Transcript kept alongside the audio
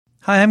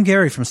Hi, I'm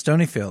Gary from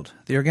Stonyfield,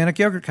 the organic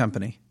yogurt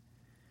company.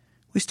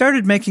 We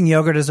started making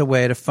yogurt as a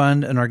way to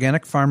fund an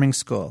organic farming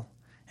school,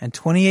 and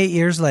 28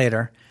 years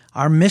later,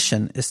 our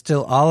mission is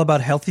still all about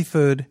healthy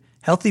food,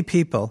 healthy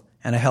people,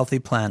 and a healthy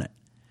planet.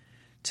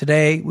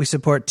 Today, we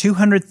support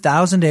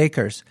 200,000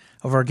 acres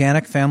of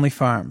organic family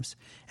farms,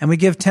 and we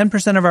give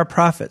 10% of our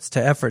profits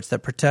to efforts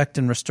that protect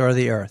and restore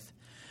the earth.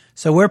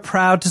 So we're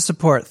proud to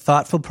support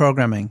thoughtful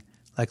programming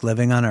like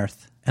Living on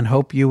Earth, and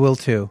hope you will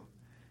too.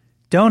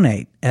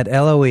 Donate at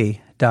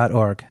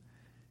LOE.org.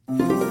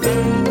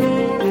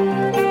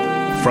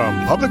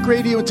 From Public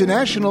Radio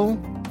International,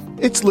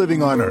 it's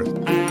Living on Earth.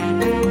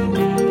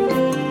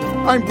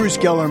 I'm Bruce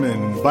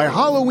Gellerman. By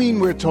Halloween,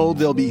 we're told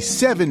there'll be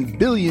 7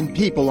 billion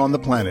people on the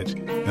planet.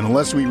 And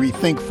unless we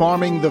rethink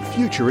farming, the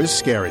future is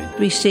scary.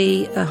 We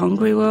see a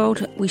hungry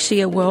world. We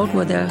see a world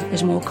where there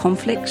is more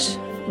conflicts,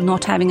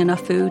 not having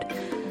enough food.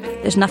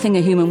 There's nothing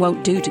a human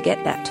won't do to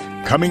get that.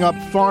 Coming up,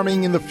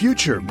 farming in the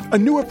future, a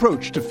new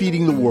approach to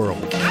feeding the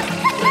world.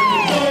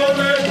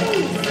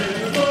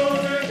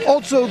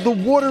 Also, the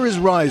water is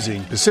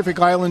rising. Pacific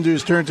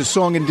Islanders turn to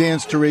song and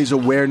dance to raise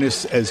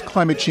awareness as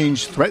climate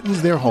change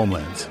threatens their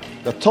homelands.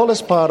 The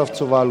tallest part of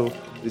Tuvalu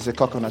is a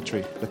coconut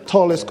tree, the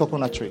tallest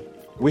coconut tree.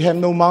 We have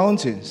no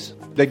mountains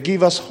that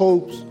give us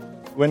hope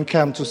when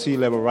come to sea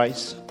level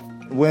rise.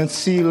 When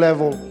sea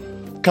level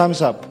comes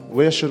up,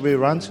 where should we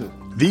run to?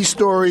 These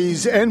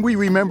stories, and we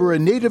remember a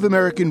Native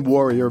American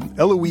warrior,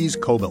 Eloise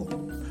Cobell.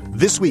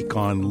 This week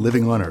on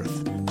Living on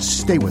Earth.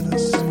 Stay with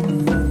us.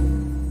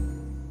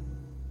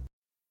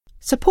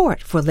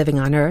 Support for Living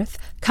on Earth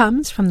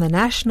comes from the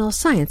National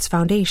Science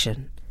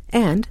Foundation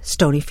and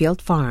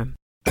Stonyfield Farm.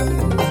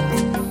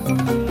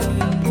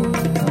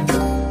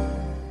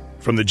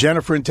 From the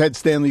Jennifer and Ted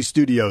Stanley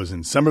Studios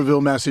in Somerville,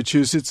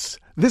 Massachusetts,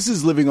 this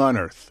is Living on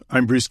Earth.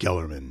 I'm Bruce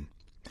Gellerman.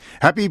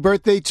 Happy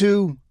birthday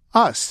to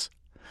us.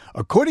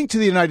 According to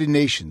the United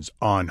Nations,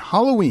 on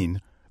Halloween,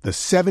 the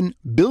 7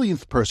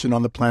 billionth person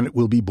on the planet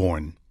will be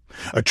born.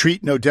 A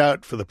treat, no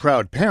doubt, for the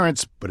proud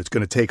parents, but it's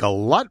going to take a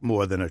lot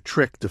more than a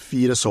trick to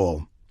feed us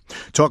all.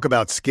 Talk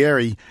about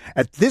scary.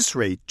 At this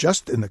rate,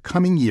 just in the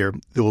coming year,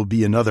 there will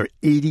be another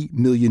 80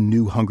 million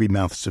new hungry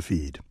mouths to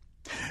feed.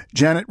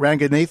 Janet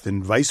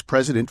Ranganathan, Vice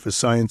President for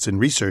Science and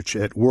Research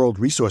at World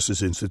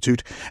Resources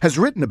Institute, has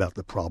written about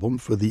the problem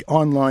for the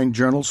online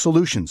journal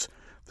Solutions.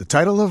 The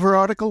title of her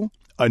article,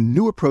 A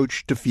New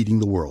Approach to Feeding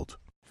the World.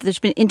 There's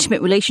been an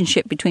intimate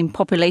relationship between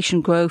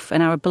population growth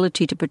and our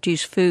ability to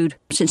produce food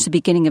since the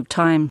beginning of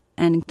time.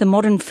 And the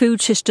modern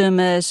food system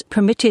has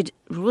permitted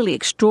really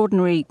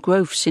extraordinary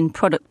growths in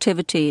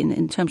productivity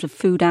in terms of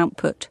food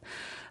output.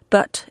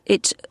 But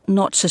it's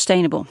not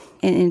sustainable.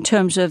 In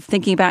terms of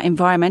thinking about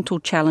environmental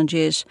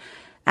challenges,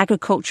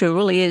 agriculture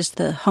really is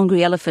the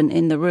hungry elephant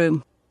in the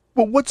room.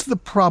 Well, what's the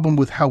problem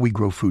with how we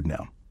grow food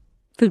now?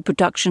 Food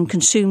production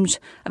consumes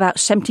about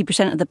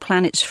 70% of the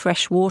planet's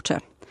fresh water.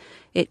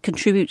 It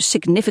contributes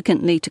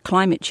significantly to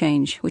climate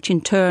change, which in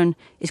turn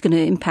is going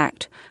to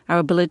impact our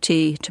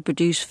ability to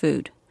produce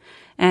food.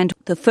 And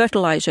the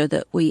fertilizer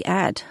that we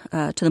add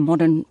to the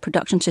modern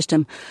production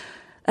system,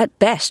 at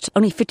best,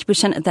 only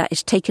 50% of that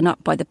is taken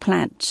up by the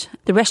plants.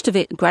 The rest of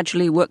it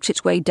gradually works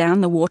its way down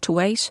the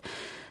waterways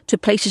to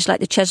places like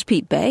the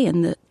Chesapeake Bay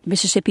and the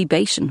Mississippi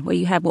Basin, where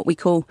you have what we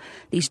call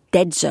these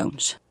dead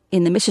zones.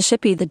 In the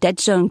Mississippi, the dead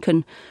zone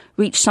can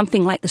reach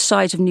something like the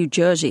size of New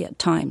Jersey at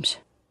times.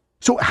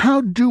 So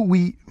how do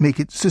we make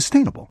it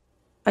sustainable?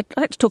 I'd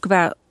like to talk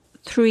about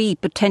 3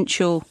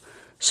 potential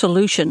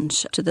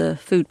solutions to the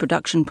food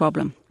production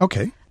problem.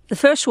 Okay. The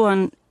first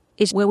one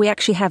is where we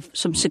actually have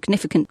some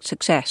significant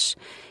success,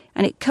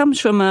 and it comes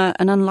from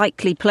an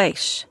unlikely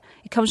place.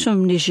 It comes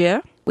from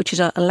Niger, which is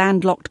a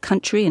landlocked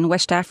country in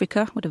West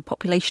Africa with a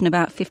population of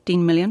about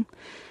 15 million.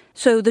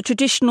 So the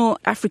traditional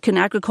African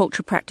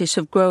agriculture practice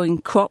of growing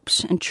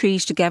crops and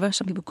trees together,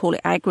 some people call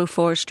it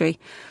agroforestry,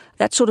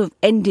 that sort of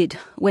ended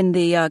when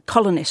the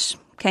colonists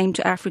came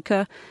to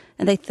Africa,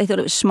 and they thought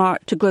it was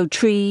smart to grow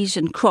trees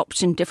and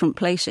crops in different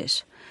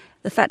places.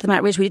 The fact of the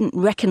matter is we didn't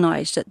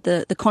recognize that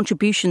the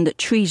contribution that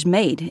trees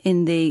made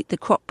in the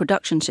crop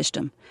production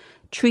system.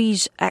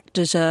 Trees act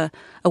as a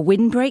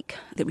windbreak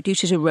that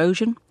reduces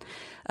erosion.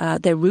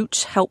 Their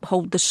roots help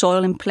hold the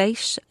soil in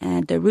place,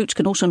 and their roots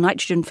can also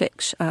nitrogen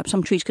fix.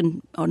 Some trees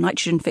are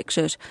nitrogen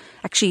fixers,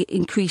 actually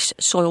increase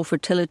soil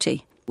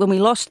fertility. When we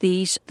lost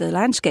these, the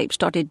landscape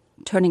started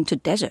turning to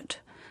desert,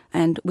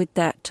 and with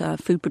that,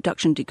 food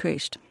production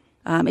decreased.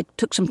 It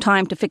took some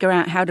time to figure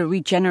out how to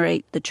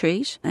regenerate the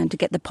trees and to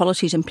get the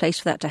policies in place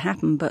for that to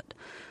happen, but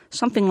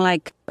something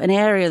like an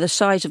area the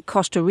size of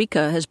Costa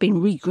Rica has been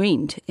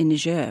regreened in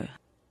Niger.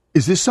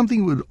 Is this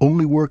something that would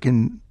only work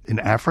in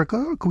Africa,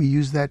 or can we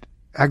use that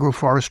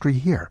agroforestry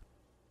here?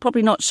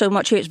 Probably not so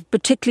much here. It's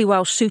particularly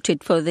well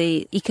suited for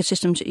the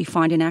ecosystems that you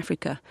find in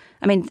Africa.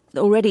 I mean,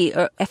 already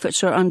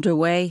efforts are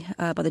underway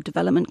by the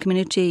development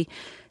community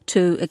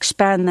to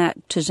expand that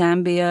to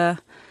Zambia,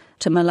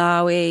 to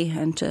Malawi,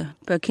 and to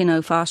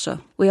Burkina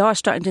Faso. We are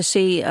starting to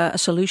see a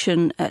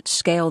solution at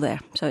scale there,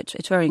 so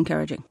it's very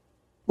encouraging.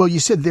 Well, you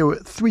said there were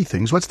 3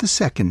 things. What's the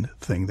second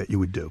thing that you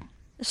would do?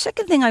 The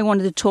second thing I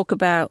wanted to talk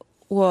about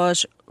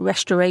was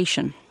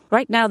restoration.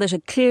 Right now, there's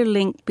a clear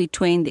link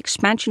between the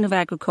expansion of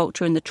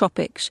agriculture in the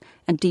tropics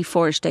and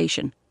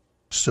deforestation.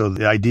 So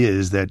the idea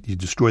is that you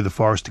destroy the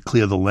forest to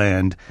clear the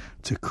land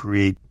to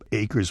create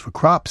acres for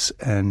crops,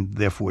 and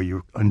therefore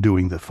you're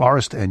undoing the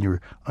forest and you're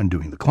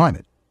undoing the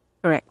climate.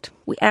 Correct.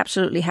 We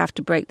absolutely have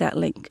to break that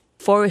link.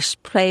 Forests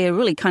play a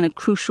really kind of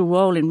crucial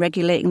role in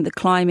regulating the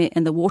climate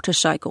and the water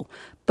cycle,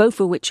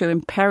 both of which are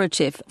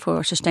imperative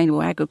for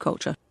sustainable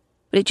agriculture.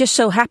 But it just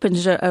so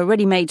happens a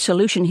ready-made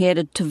solution here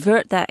to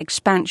divert that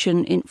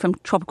expansion from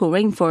tropical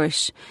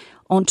rainforests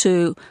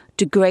onto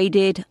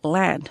degraded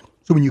land.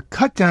 So when you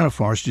cut down a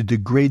forest, you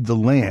degrade the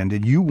land,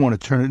 and you want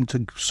to turn it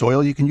into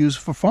soil you can use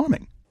for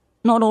farming.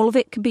 Not all of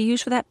it can be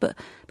used for that, but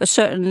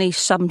certainly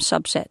some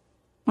subset.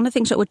 One of the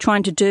things that we're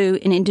trying to do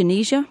in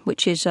Indonesia,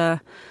 which is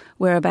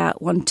where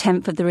about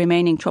 1/10 of the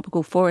remaining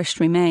tropical forest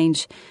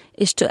remains,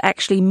 is to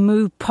actually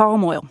move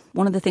palm oil.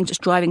 One of the things that's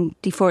driving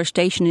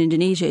deforestation in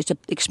Indonesia is the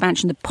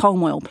expansion of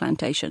palm oil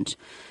plantations.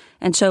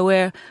 And so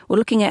we're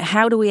looking at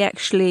how do we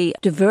actually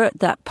divert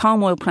that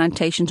palm oil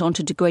plantations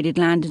onto degraded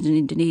land in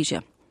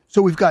Indonesia.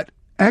 So we've got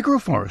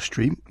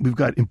agroforestry, we've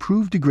got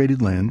improved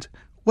degraded land.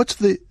 What's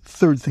the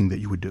third thing that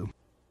you would do?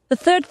 The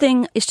third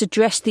thing is to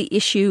address the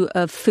issue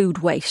of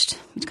food waste.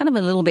 It's kind of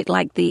a little bit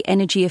like the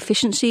energy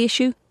efficiency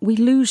issue. We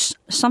lose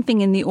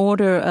something in the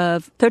order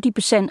of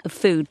 30% of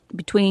food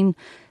between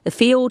the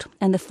field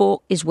and the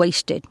fork is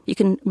wasted. You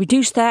can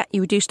reduce that.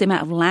 You reduce the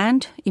amount of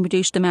land. You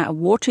reduce the amount of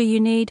water you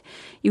need.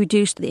 You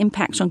reduce the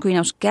impacts on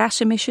greenhouse gas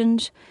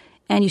emissions,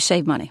 and you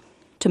save money.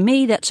 To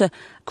me, that's a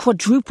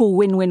quadruple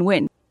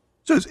win-win-win.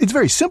 So it's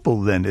very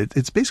simple then.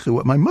 It's basically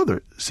what my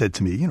mother said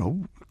to me,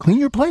 clean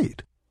your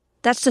plate.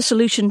 That's the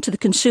solution to the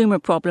consumer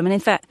problem. And in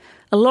fact,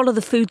 a lot of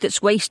the food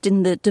that's wasted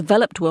in the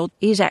developed world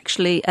is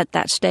actually at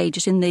that stage.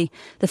 It's in the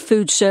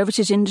food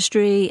services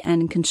industry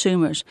and in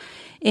consumers.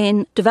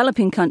 In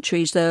developing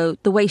countries, though,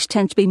 the waste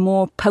tends to be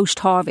more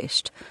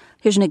post-harvest.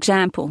 Here's an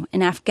example.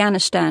 In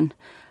Afghanistan,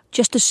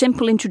 just a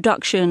simple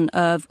introduction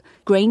of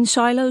grain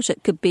silos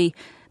that could be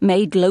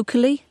made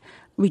locally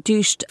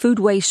reduced food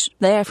waste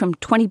there from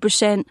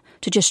 20%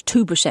 to just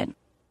 2%.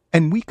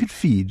 And we could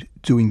feed,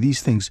 doing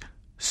these things,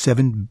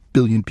 7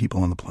 billion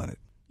people on the planet.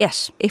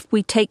 Yes, if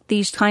we take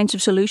these kinds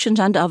of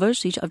solutions and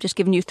others, I've just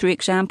given you 3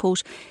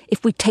 examples,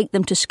 if we take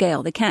them to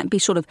scale, they can't be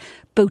sort of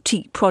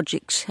boutique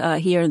projects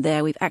here and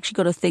there. We've actually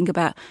got to think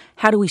about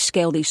how do we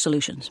scale these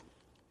solutions.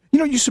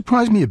 You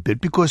surprised me a bit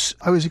because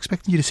I was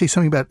expecting you to say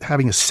something about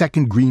having a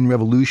second green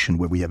revolution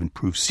where we have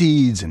improved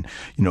seeds and,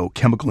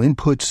 chemical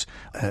inputs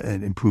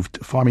and improved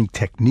farming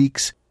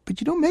techniques,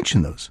 but you don't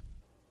mention those.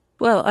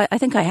 Well, I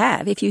think I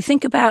have. If you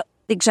think about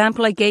the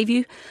example I gave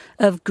you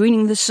of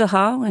greening the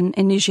Sahel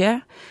in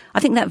Niger, I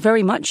think that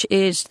very much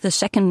is the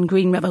second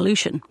green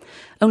revolution.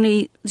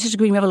 Only this is a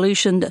green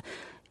revolution that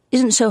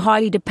isn't so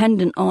highly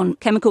dependent on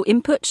chemical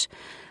inputs,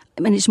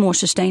 and it's more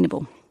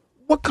sustainable.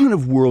 What kind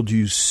of world do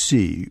you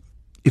see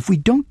if we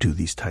don't do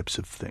these types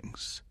of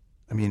things?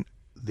 I mean,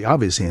 the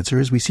obvious answer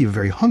is we see a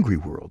very hungry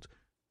world.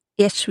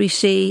 Yes, we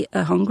see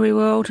a hungry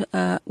world.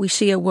 We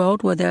see a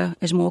world where there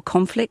is more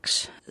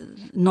conflicts,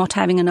 not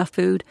having enough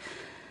food.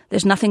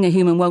 There's nothing a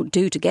human won't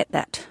do to get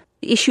that.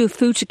 The issue of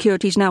food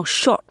security is now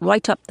shot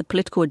right up the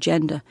political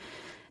agenda.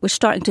 We're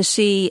starting to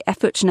see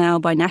efforts now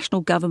by national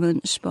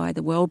governments, by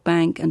the World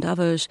Bank and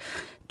others,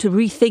 to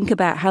rethink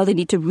about how they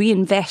need to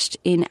reinvest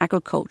in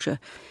agriculture.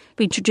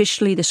 Been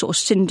traditionally the sort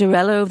of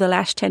Cinderella of the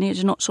last 10 years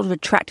has not sort of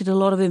attracted a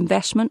lot of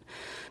investment,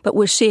 but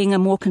we're seeing a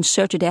more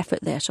concerted effort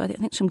there. So I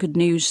think some good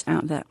news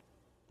out of that.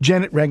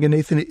 Janet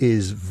Ranganathan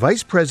is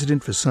Vice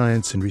President for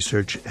Science and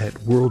Research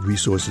at World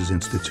Resources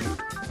Institute.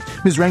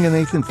 Ms.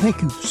 Ranganathan,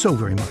 thank you so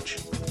very much.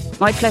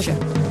 My pleasure.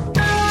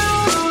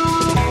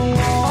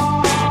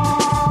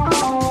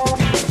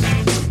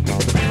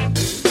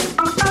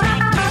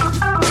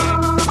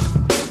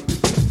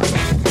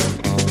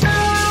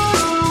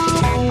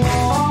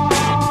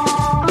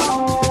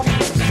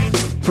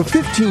 For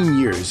 15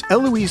 years,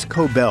 Eloise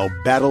Cobell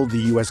battled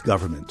the U.S.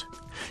 government.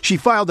 She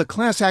filed a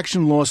class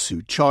action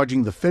lawsuit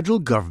charging the federal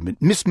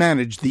government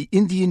mismanaged the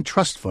Indian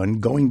Trust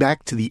Fund going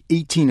back to the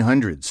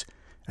 1800s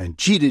and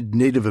cheated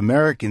Native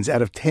Americans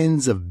out of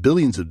tens of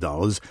billions of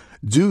dollars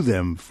due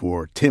them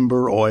for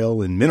timber,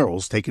 oil, and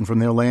minerals taken from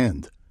their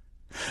land.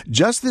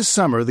 Just this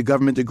summer, the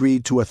government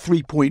agreed to a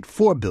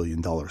 $3.4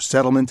 billion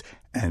settlement,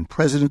 and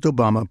President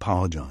Obama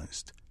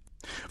apologized.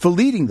 For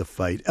leading the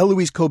fight,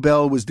 Eloise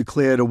Cobell was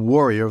declared a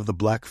warrior of the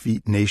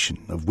Blackfeet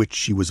Nation, of which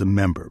she was a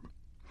member.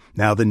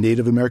 Now the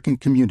Native American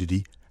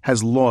community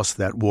has lost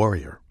that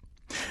warrior.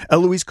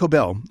 Eloise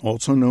Cobell,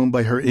 also known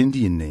by her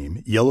Indian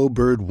name,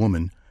 Yellowbird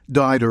Woman,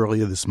 died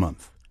earlier this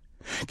month.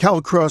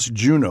 Cal Cross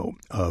Juneau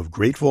of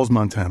Great Falls,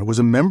 Montana, was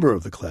a member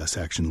of the class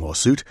action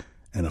lawsuit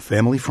and a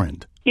family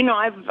friend.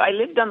 I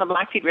lived on the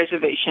Blackfeet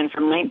Reservation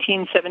from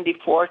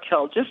 1974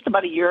 till just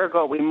about a year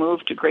ago. We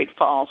moved to Great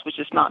Falls, which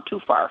is not too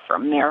far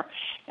from there.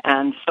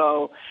 And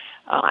so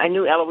I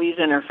knew Eloise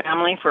and her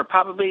family for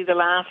probably the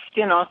last,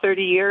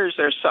 30 years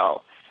or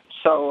so.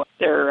 So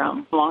they're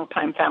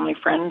longtime family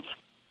friends.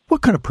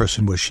 What kind of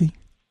person was she?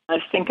 I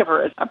think of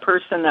her as a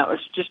person that was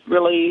just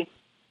really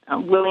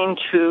willing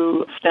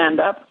to stand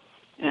up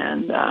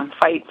and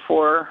fight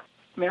for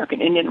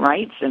American Indian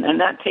rights, and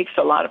that takes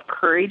a lot of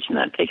courage, and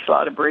that takes a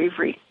lot of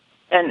bravery,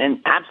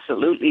 and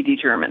absolutely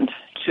determined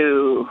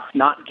to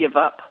not give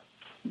up.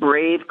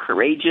 Brave,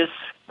 courageous,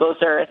 those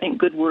are, I think,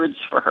 good words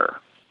for her.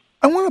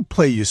 I want to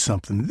play you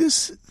something.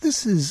 This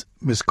is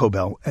Miss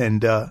Cobell,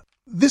 and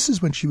this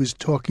is when she was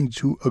talking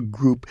to a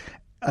group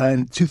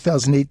in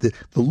 2008.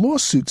 The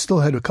lawsuit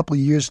still had a couple of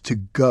years to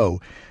go,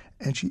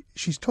 and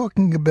she's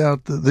talking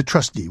about the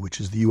trustee, which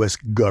is the U.S.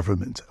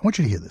 government. I want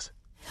you to hear this.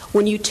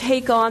 When you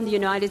take on the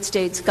United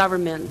States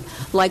government,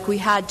 like we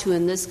had to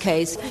in this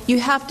case, you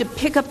have to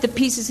pick up the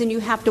pieces and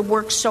you have to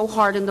work so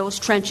hard in those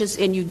trenches,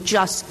 and you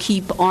just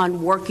keep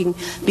on working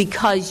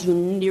because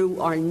you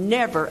are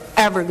never,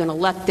 ever going to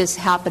let this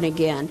happen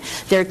again.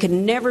 There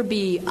can never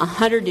be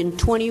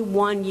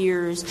 121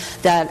 years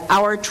that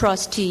our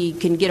trustee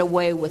can get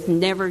away with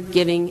never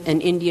giving an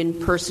Indian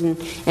person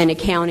an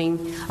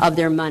accounting of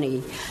their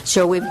money.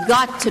 So we've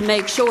got to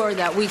make sure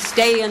that we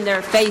stay in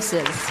their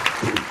faces.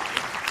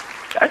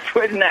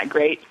 Isn't that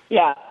great?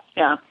 Yeah.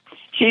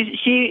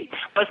 She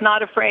was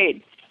not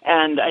afraid,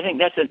 and I think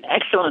that's an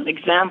excellent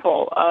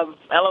example of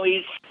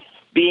Eloise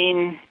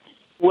being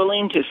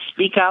willing to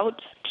speak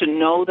out, to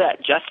know that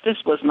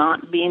justice was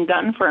not being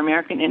done for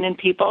American Indian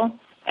people,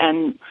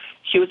 and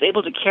she was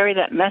able to carry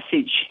that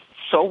message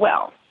so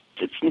well.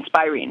 It's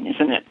inspiring,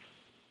 isn't it?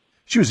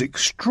 She was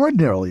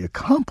extraordinarily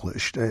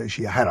accomplished.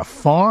 She had a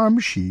farm.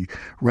 She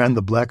ran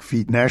the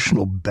Blackfeet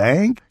National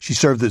Bank. She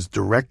served as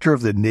director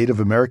of the Native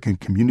American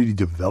Community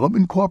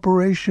Development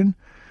Corporation,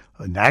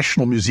 a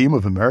National Museum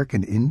of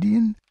American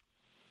Indian.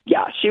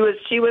 Yeah, she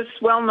was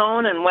well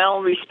known and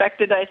well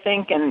respected, I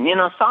think, and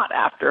sought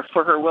after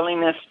for her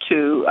willingness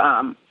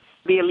to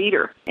be a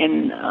leader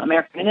in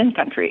American Indian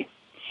country.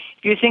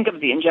 If you think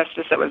of the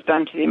injustice that was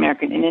done to the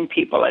American Indian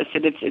people, I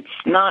said it's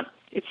not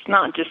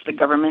just the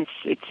governments,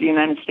 it's the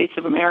United States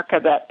of America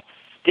that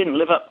didn't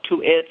live up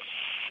to its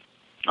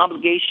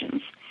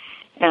obligations.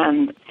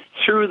 And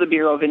through the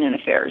Bureau of Indian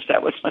Affairs,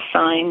 that was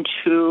assigned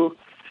to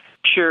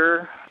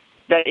ensure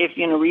that if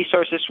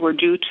resources were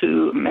due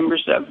to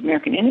members of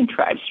American Indian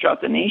tribes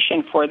throughout the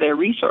nation for their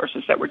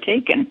resources that were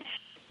taken,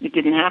 it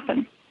didn't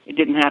happen. It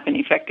didn't happen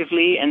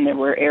effectively, and there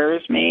were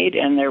errors made,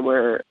 and there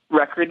were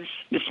records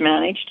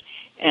mismanaged.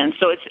 And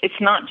so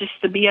it's not just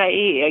the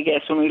BIA, I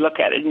guess, when we look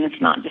at it, and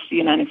it's not just the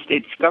United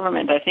States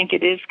government. I think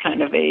it is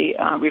kind of a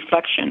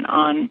reflection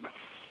on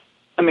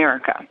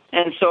America.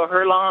 And so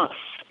her loss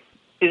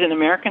is an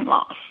American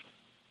loss.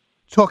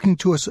 Talking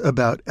to us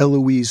about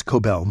Eloise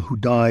Cobell, who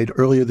died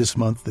earlier this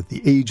month at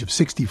the age of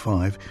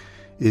 65,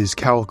 is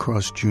Carol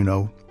Cross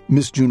Juneau.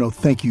 Miss Juneau,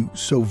 thank you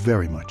so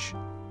very much.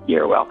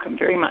 You're welcome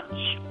very much.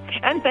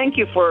 And thank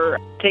you for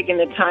taking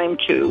the time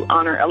to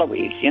honor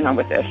Eloise,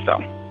 with this. So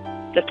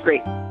that's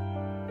great.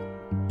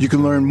 You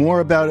can learn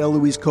more about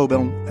Eloise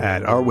Cobell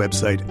at our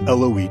website,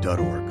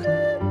 LOE.org.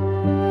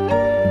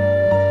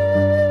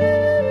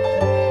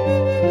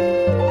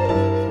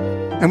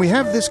 And we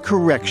have this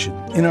correction.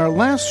 In our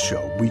last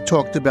show, we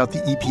talked about the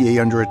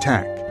EPA under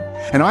attack.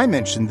 And I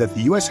mentioned that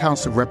the U.S.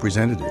 House of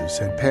Representatives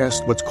had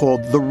passed what's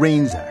called the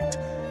REINS Act.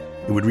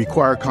 It would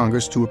require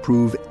Congress to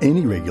approve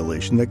any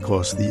regulation that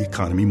costs the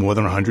economy more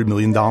than $100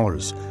 million.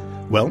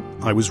 Well,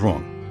 I was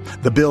wrong.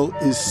 The bill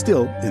is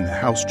still in the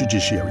House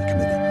Judiciary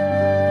Committee.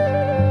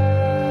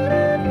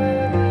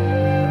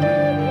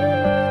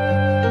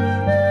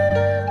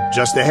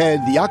 Just ahead,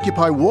 the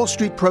Occupy Wall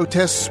Street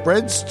protest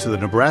spreads to the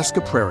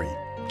Nebraska prairie.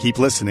 Keep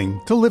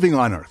listening to Living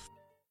on Earth.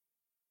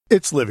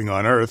 It's Living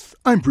on Earth.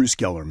 I'm Bruce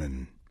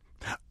Gellerman.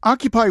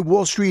 Occupy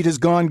Wall Street has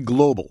gone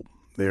global.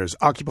 There's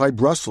Occupy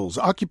Brussels,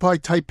 Occupy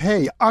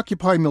Taipei,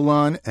 Occupy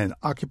Milan, and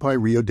Occupy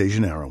Rio de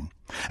Janeiro.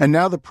 And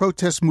now the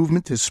protest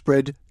movement has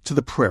spread to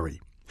the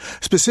prairie.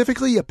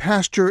 Specifically, a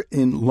pasture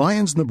in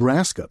Lyons,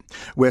 Nebraska,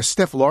 where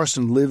Steph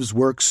Larson lives,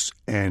 works,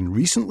 and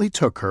recently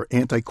took her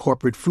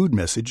anti-corporate food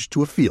message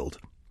to a field.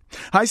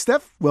 Hi,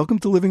 Steph. Welcome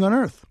to Living on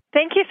Earth.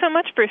 Thank you so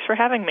much, Bruce, for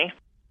having me.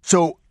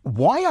 So,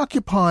 why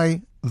occupy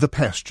the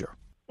pasture?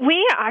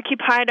 We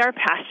occupied our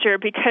pasture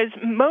because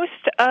most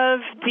of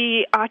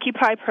the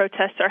Occupy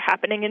protests are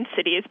happening in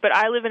cities, but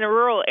I live in a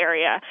rural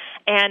area,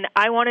 and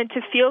I wanted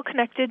to feel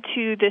connected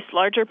to this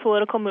larger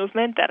political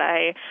movement that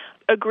I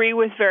agree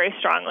with very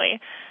strongly.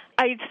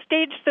 I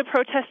staged the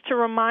protest to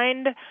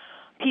remind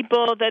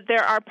people that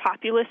there are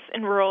populists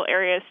in rural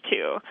areas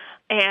too.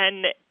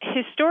 And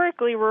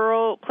historically,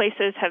 rural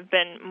places have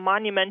been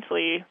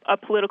monumentally a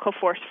political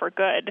force for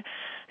good.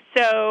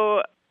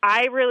 So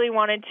I really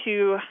wanted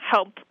to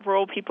help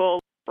rural people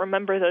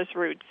remember those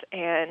roots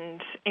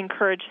and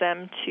encourage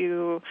them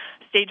to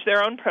stage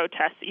their own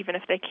protests, even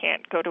if they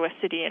can't go to a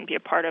city and be a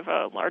part of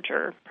a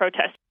larger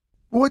protest.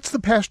 What's the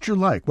pasture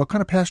like? What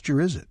kind of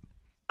pasture is it?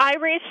 I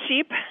raise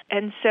sheep,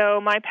 and so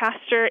my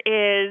pasture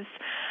is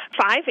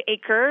 5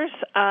 acres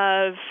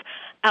of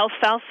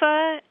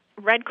alfalfa,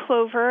 red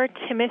clover,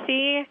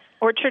 timothy,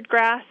 orchard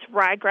grass,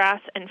 ryegrass,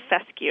 and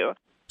fescue.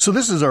 So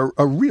this is a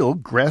real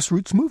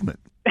grassroots movement.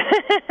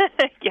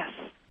 Yes.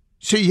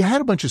 So you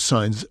had a bunch of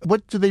signs.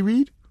 What do they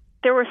read?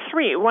 There were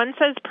 3. One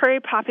says Prairie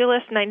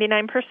Populous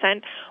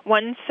 99%.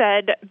 One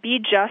said Be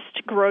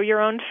Just, Grow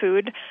Your Own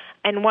Food.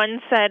 And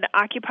one said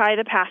Occupy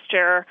the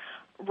Pasture,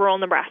 Rural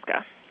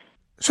Nebraska.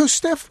 So,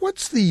 Steph,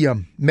 what's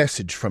the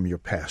message from your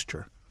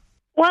pasture?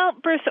 Well,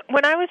 Bruce,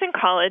 when I was in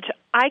college,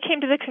 I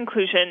came to the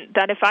conclusion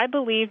that if I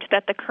believed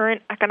that the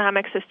current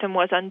economic system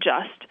was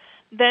unjust,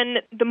 then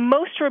the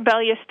most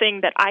rebellious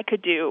thing that I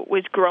could do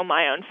was grow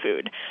my own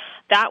food.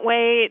 That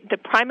way, the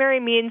primary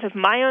means of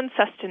my own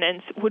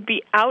sustenance would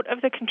be out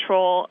of the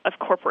control of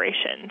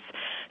corporations.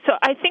 So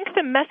I think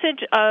the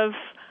message of,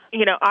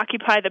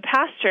 Occupy the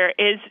Pasture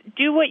is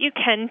do what you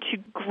can to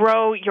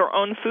grow your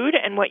own food,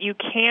 and what you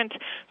can't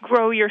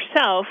grow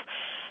yourself,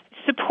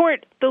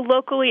 support the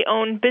locally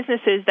owned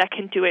businesses that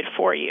can do it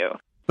for you.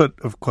 But,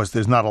 of course,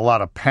 there's not a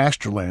lot of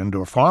pasture land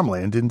or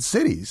farmland in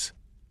cities.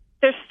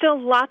 There's still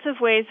lots of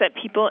ways that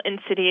people in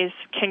cities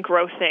can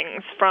grow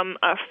things, from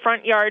a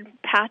front yard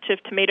patch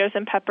of tomatoes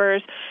and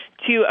peppers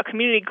to a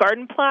community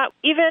garden plot.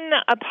 Even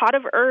a pot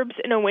of herbs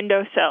in a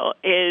windowsill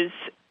is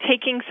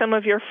taking some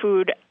of your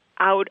food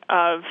out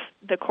of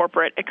the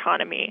corporate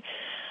economy.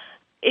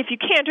 If you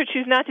can't or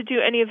choose not to do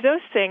any of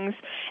those things,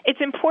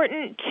 it's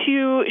important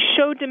to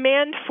show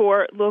demand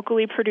for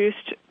locally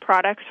produced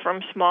products from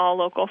small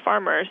local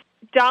farmers.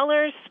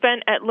 Dollars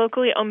spent at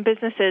locally owned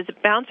businesses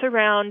bounce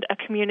around a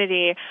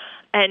community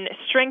and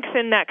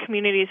strengthen that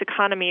community's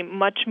economy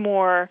much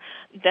more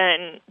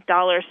than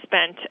dollars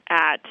spent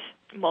at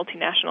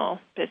multinational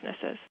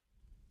businesses.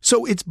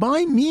 So it's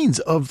by means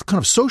of kind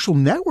of social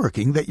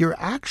networking that you're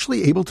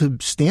actually able to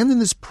stand in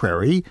this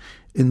prairie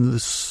in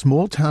this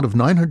small town of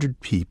 900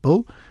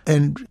 people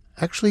and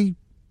actually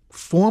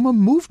form a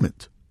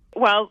movement.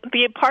 Well,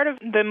 be a part of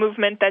the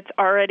movement that's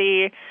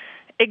already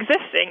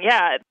existing,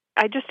 yeah.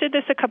 I just did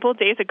this a couple of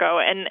days ago,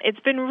 and it's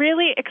been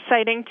really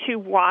exciting to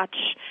watch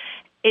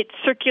it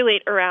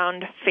circulate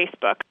around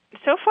Facebook.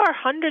 So far,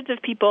 hundreds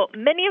of people,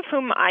 many of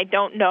whom I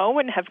don't know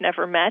and have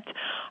never met,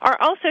 are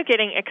also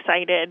getting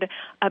excited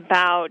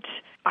about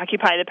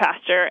Occupy the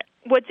Pasture.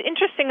 What's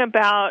interesting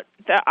about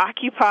the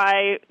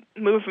Occupy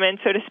movement,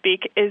 so to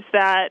speak, is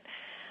that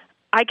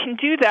I can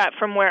do that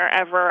from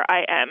wherever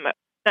I am.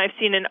 I've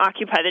seen an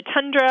Occupy the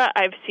Tundra.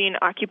 I've seen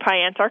Occupy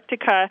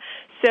Antarctica.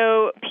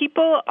 So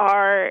people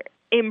are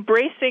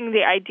embracing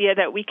the idea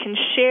that we can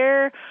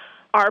share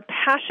our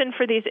passion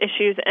for these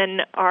issues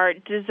and our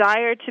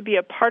desire to be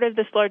a part of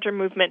this larger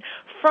movement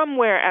from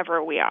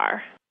wherever we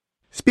are.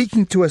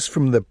 Speaking to us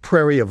from the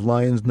prairie of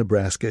Lyons,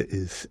 Nebraska,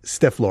 is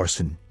Steph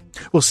Larson.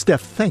 Well,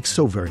 Steph, thanks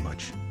so very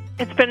much.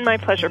 It's been my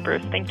pleasure,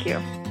 Bruce. Thank you.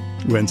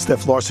 When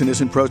Steph Larson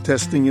isn't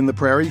protesting in the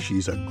prairie,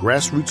 she's a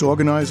grassroots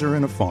organizer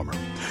and a farmer.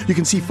 You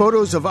can see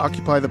photos of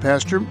Occupy the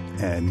Pasture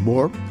and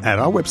more at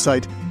our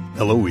website,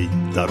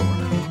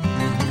 LOE.org.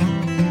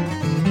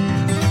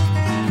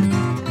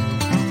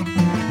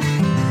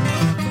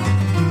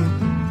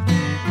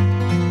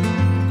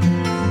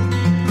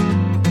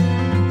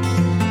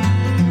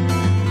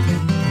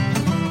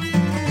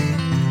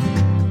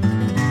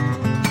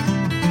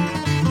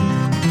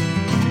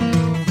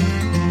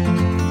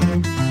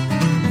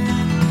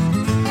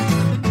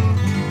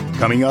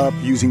 Coming up,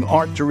 using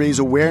art to raise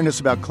awareness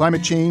about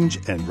climate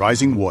change and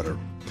rising water.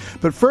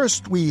 But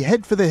first, we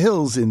head for the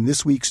hills in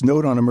this week's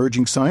Note on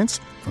Emerging Science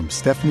from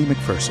Stephanie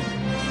McPherson.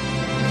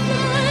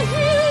 The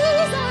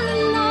hills are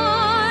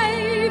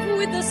alive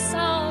with the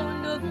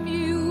sound of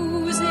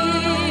music.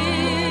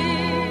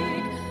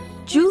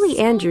 Julie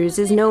Andrews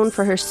is known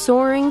for her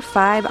soaring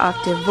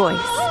 5-octave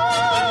voice.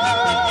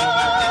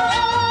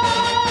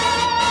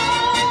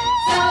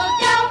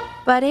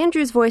 But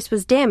Andrews' voice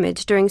was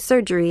damaged during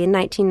surgery in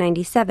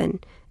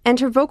 1997, and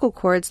her vocal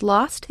cords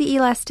lost the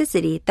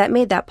elasticity that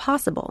made that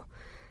possible.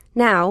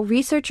 Now,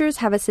 researchers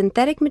have a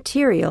synthetic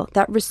material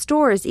that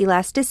restores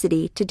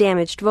elasticity to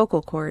damaged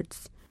vocal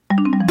cords.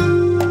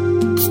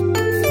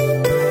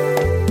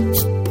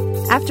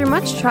 After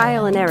much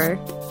trial and error,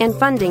 and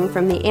funding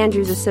from the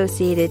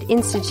Andrews-associated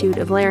Institute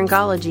of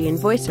Laryngology and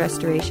Voice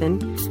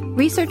Restoration,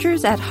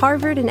 researchers at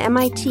Harvard and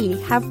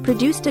MIT have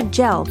produced a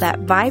gel that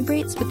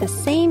vibrates with the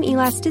same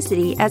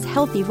elasticity as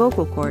healthy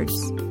vocal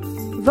cords.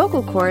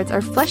 Vocal cords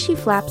are fleshy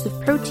flaps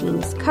of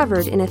proteins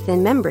covered in a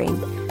thin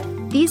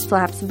membrane. These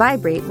flaps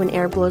vibrate when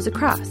air blows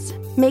across,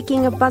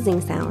 making a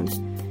buzzing sound.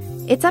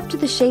 It's up to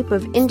the shape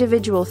of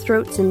individual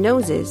throats and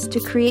noses to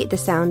create the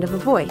sound of a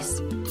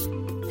voice.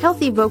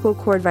 Healthy vocal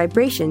cord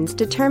vibrations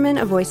determine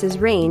a voice's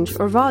range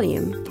or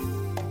volume.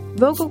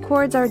 Vocal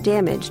cords are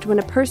damaged when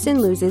a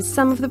person loses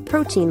some of the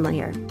protein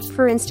layer,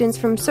 for instance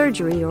from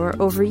surgery or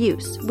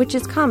overuse, which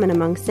is common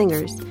among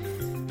singers.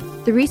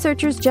 The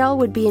researchers' gel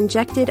would be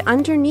injected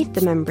underneath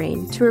the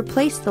membrane to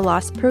replace the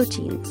lost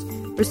proteins,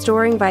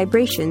 restoring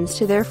vibrations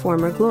to their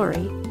former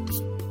glory.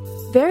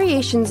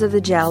 Variations of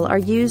the gel are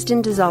used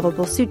in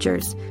dissolvable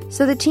sutures,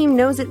 so the team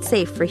knows it's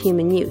safe for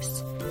human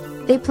use.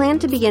 They plan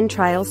to begin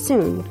trials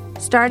soon,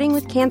 starting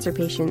with cancer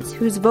patients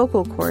whose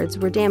vocal cords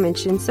were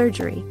damaged in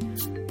surgery.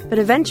 But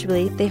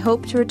eventually, they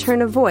hope to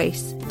return a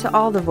voice to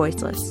all the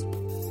voiceless.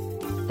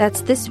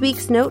 That's this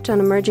week's Note on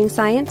Emerging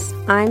Science.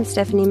 I'm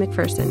Stephanie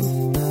McPherson.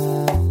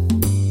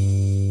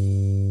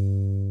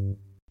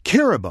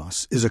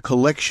 Kiribati is a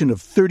collection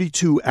of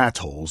 32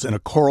 atolls and a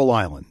coral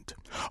island,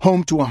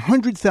 home to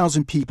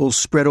 100,000 people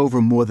spread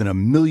over more than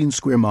 1 million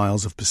square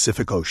miles of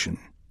Pacific Ocean.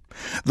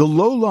 The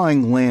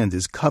low-lying land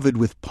is covered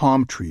with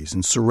palm trees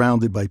and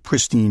surrounded by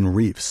pristine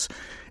reefs.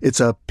 It's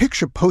a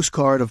picture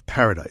postcard of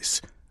paradise,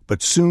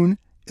 but soon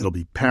it'll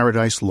be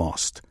paradise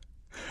lost.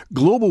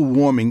 Global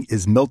warming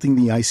is melting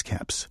the ice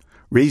caps,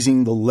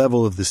 raising the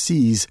level of the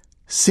seas,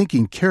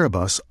 sinking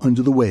Kiribati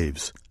under the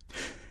waves.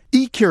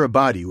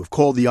 Kiribati, who have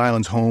called the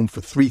islands home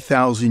for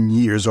 3,000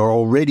 years, are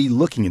already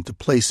looking into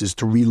places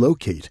to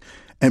relocate,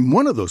 and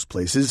one of those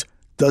places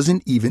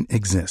doesn't even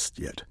exist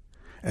yet,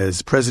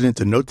 as President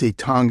Anote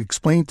Tong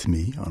explained to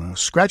me on a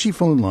scratchy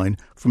phone line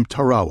from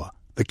Tarawa,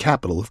 the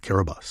capital of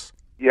Kiribati.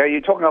 Yeah,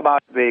 you're talking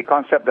about the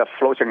concept of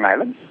floating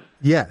islands?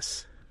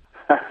 Yes.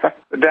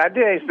 The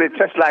idea is it's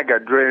just like a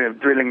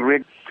drilling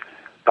rig,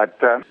 but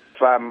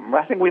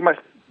I think we must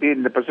be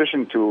in the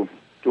position to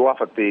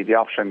offer the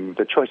option,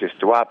 the choices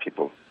to our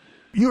people.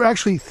 You're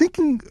actually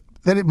thinking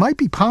that it might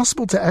be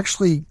possible to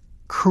actually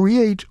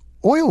create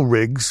oil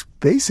rigs,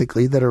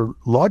 basically, that are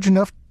large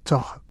enough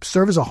to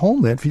serve as a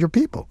homeland for your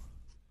people.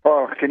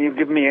 Well, can you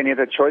give me any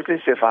other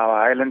choices if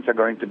our islands are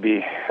going to be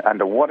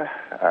underwater?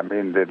 I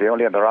mean, the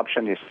only other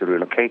option is to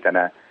relocate, and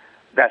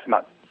that's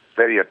not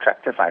very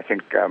attractive. I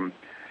think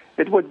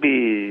it would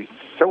be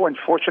so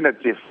unfortunate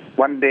if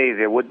one day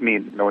there would be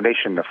no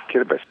nation of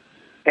Kiribati.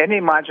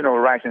 Any marginal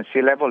rise in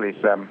sea level is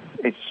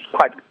it's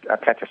quite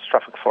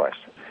catastrophic for us.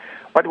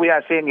 What we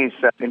are seeing is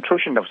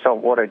intrusion of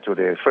salt water into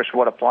the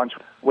freshwater ponds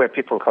where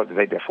people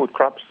cultivate their food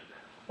crops.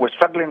 We're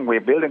struggling.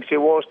 We're building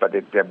seawalls, but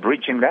they're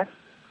breaching that.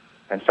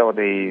 And so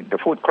the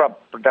food crop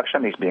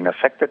production is being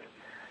affected.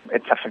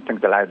 It's affecting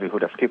the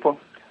livelihood of people.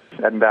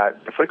 And the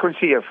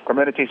frequency of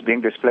communities being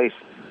displaced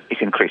is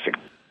increasing.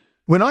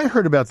 When I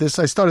heard about this,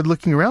 I started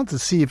looking around to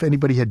see if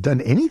anybody had done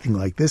anything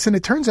like this, and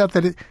it turns out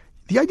that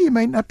the idea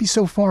might not be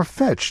so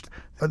far-fetched.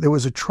 There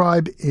was a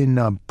tribe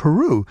in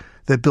Peru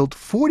that built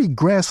 40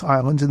 grass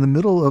islands in the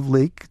middle of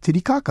Lake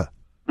Titicaca.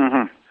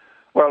 Mm-hmm.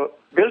 Well,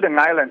 building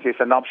islands is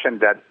an option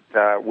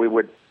that we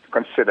would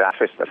consider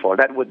first of all.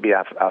 That would be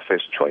our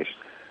first choice,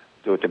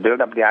 to build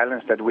up the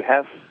islands that we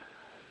have.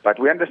 But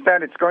we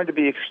understand it's going to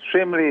be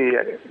extremely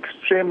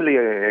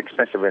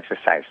expensive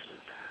exercise.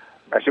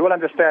 As you will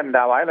understand,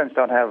 our islands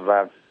don't have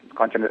a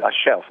continental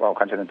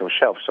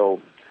shelf,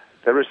 so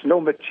there is no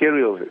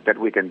material that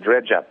we can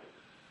dredge up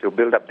to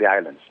build up the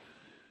islands.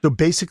 So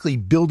basically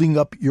building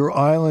up your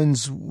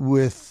islands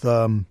with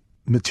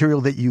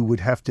material that you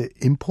would have to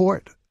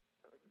import?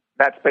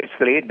 That's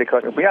basically it,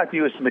 because if we have to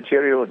use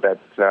material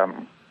that's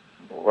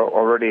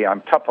already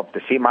on top of the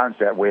seamounts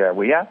where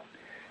we are,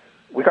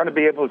 we're going to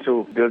be able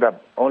to build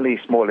up only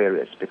small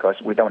areas because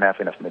we don't have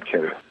enough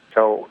material.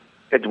 So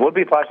it will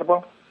be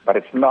possible, but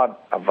it's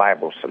not a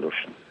viable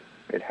solution.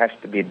 It has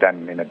to be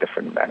done in a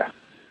different manner.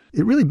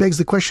 It really begs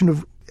the question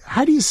of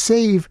how do you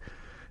save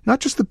not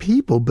just the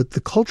people, but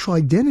the cultural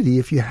identity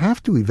if you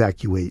have to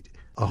evacuate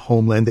a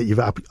homeland that you've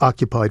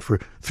occupied for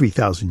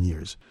 3,000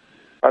 years?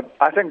 But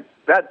I think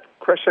that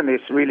question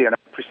is really an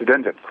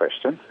unprecedented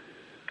question,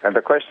 and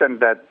the question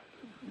that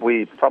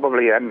we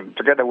probably, and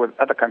together with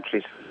other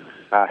countries,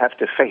 have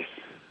to face.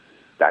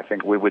 I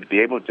think we would be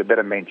able to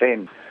better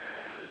maintain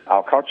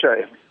our culture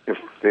if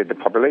the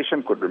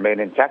population could remain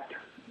intact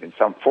in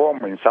some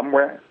form, in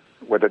somewhere,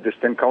 with a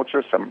distinct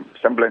culture, some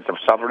semblance of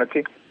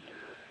sovereignty.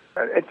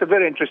 It's a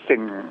very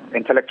interesting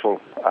intellectual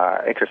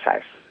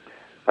exercise.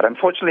 But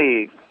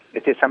unfortunately,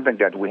 it is something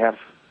that we have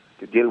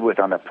to deal with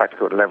on a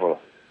practical level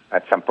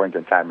at some point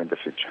in time in the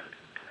future.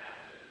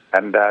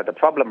 And the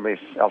problem is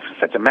of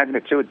such a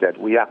magnitude that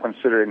we are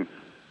considering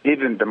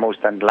even the most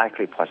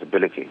unlikely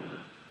possibility.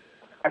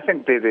 I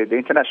think the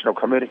international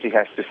community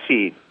has to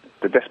see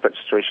the desperate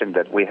situation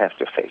that we have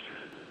to face.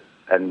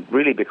 And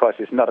really because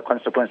it's not a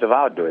consequence of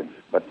our doing,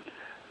 but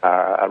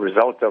a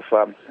result of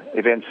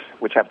events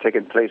which have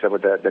taken place over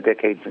the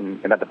decades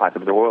in other parts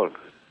of the world.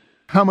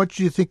 How much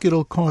do you think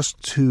it'll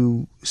cost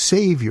to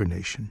save your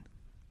nation?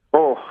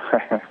 Oh,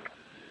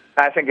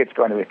 I think it's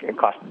going to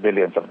cost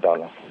billions of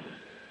dollars.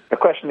 The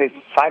question is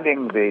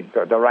finding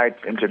the right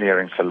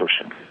engineering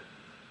solution.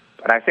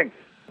 And I think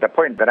the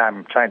point that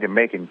I'm trying to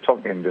make in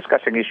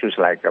discussing issues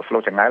like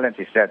floating islands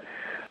is that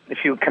if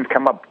you can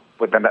come up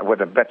with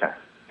a better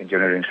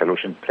engineering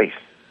solution, please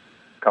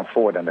come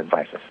forward and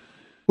advise us.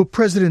 Well,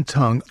 President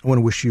Tong, I want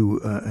to wish you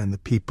and the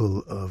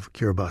people of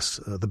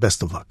Kiribati the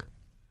best of luck.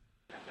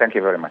 Thank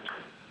you very much.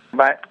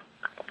 Bye.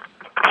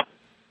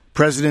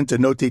 President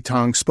Anote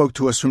Tong spoke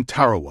to us from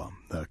Tarawa,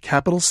 the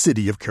capital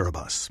city of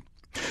Kiribati.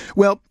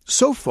 Well,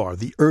 so far,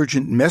 the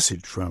urgent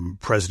message from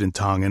President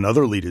Tong and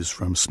other leaders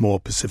from small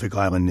Pacific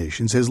Island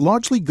nations has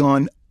largely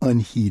gone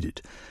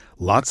unheeded.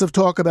 Lots of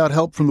talk about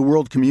help from the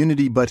world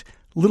community, but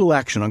little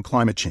action on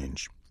climate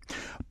change.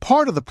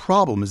 Part of the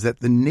problem is that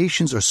the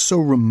nations are so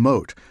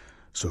remote.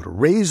 So to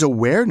raise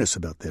awareness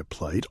about their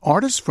plight,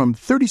 artists from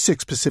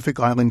 36 Pacific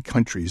Island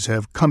countries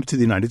have come to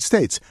the United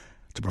States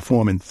to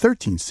perform in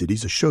 13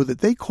 cities a show that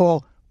they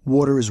call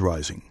Water is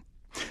Rising.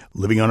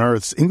 Living on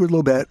Earth's Ingrid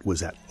Lobet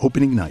was at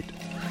opening night.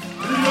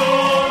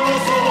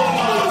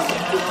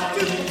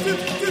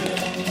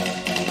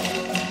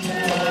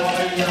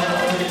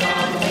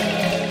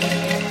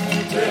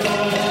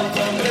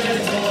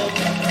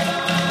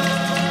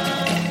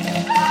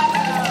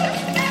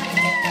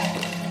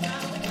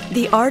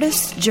 The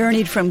artists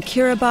journeyed from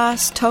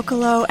Kiribati,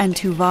 Tokelau, and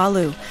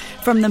Tuvalu.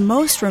 From the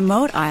most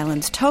remote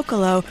islands,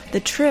 Tokelau, the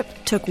trip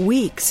took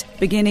weeks,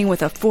 beginning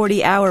with a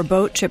 40-hour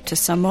boat trip to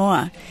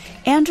Samoa.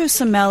 Andrew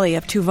Samelli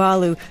of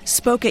Tuvalu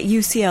spoke at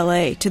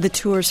UCLA to the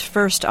tour's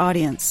first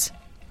audience.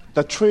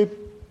 The trip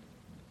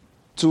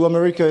to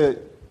America,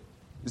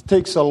 it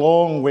takes a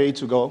long way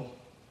to go,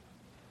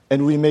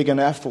 and we make an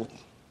effort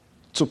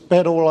to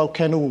paddle our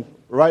canoe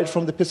right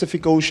from the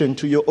Pacific Ocean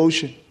to your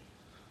ocean,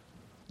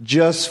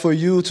 just for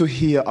you to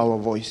hear our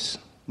voice,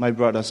 my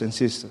brothers and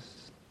sisters.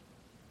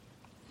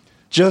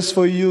 Just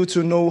for you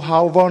to know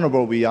how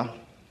vulnerable we are.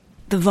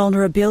 The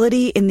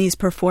vulnerability in these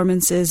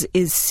performances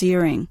is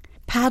searing.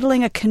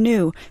 Paddling a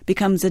canoe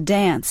becomes a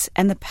dance,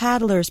 and the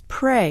paddlers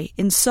pray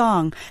in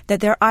song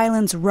that their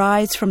islands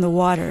rise from the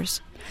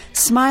waters.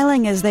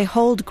 Smiling as they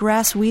hold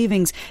grass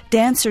weavings,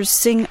 dancers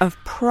sing of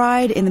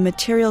pride in the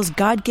materials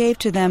God gave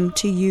to them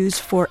to use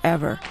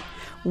forever.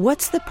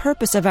 What's the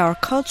purpose of our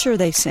culture,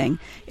 they sing,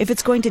 if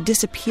it's going to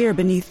disappear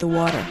beneath the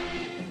water?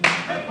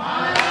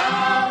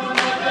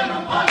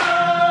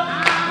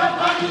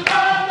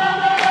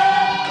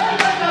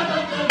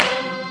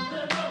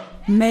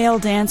 Male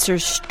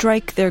dancers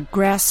strike their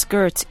grass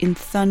skirts in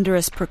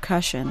thunderous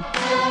percussion.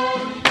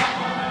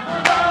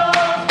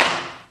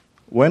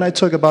 When I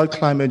talk about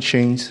climate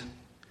change,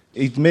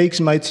 it makes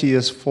my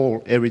tears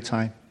fall every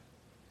time.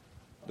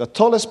 The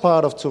tallest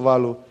part of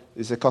Tuvalu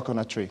is a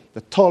coconut tree,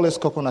 the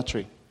tallest coconut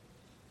tree.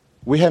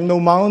 We have no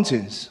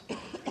mountains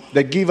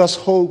that give us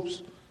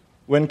hopes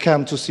when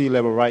come to sea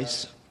level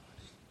rise.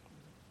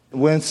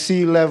 When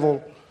sea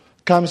level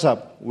comes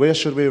up, where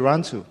should we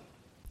run to?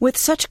 With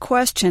such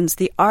questions,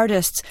 the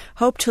artists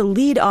hope to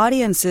lead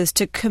audiences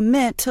to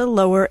commit to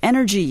lower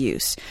energy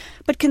use.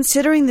 But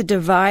considering the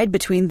divide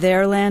between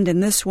their land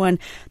and this one,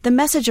 the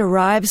message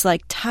arrives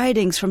like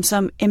tidings from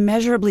some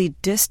immeasurably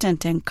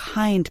distant and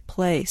kind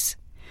place.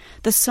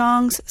 The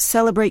songs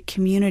celebrate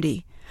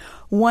community.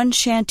 One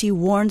shanty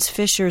warns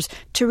fishers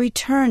to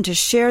return to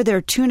share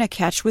their tuna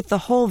catch with the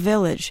whole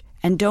village,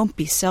 and don't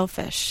be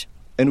selfish.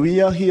 And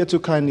we are here to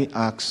kindly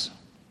ask.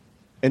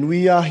 And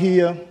we are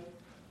here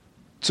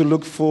to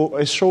look for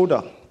a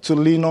shoulder to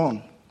lean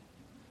on.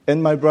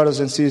 And my brothers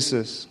and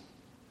sisters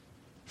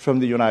from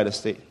the United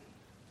States,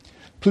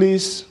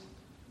 please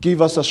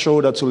give us a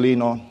shoulder to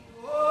lean on.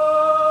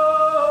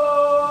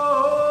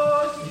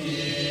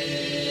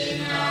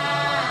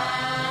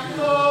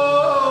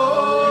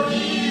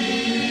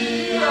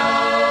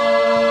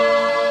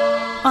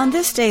 On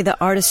this day, the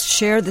artists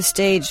share the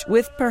stage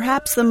with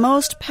perhaps the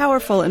most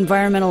powerful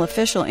environmental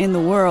official in the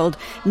world,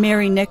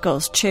 Mary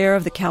Nichols, chair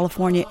of the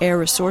California Air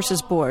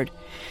Resources Board.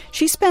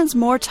 She spends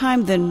more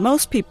time than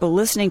most people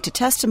listening to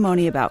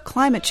testimony about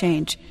climate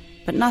change,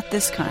 but not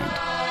this kind.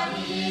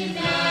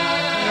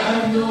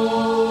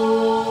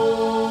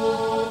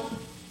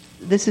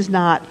 This is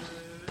not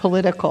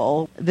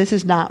political. This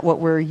is not what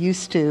we're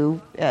used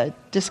to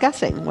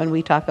discussing when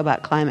we talk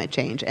about climate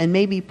change. And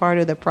maybe part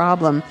of the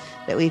problem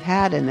that we've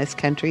had in this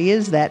country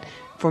is that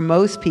for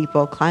most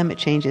people, climate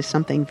change is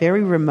something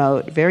very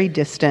remote, very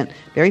distant,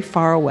 very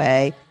far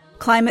away.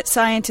 Climate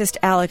scientist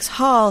Alex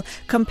Hall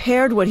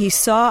compared what he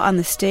saw on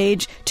the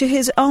stage to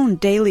his own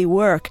daily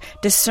work,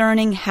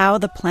 discerning how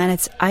the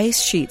planet's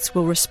ice sheets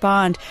will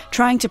respond,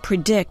 trying to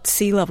predict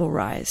sea level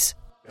rise.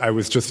 I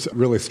was just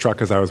really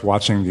struck as I was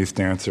watching these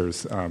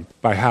dancers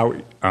by how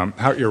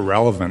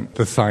irrelevant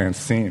the science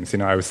seems. You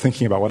know, I was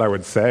thinking about what I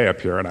would say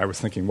up here, and I was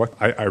thinking,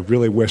 I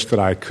really wish that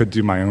I could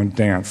do my own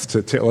dance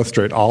to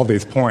illustrate all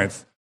these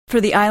points. For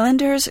the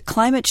islanders,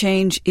 climate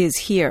change is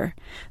here.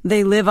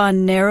 They live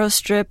on narrow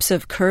strips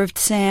of curved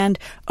sand,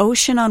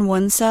 ocean on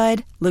one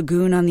side,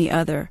 lagoon on the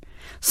other.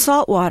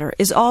 Salt water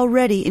is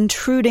already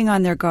intruding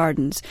on their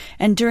gardens,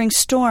 and during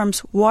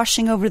storms,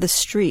 washing over the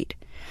street.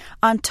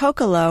 On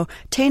Tokelau,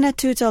 Tena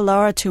Tuta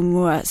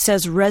Lauratumua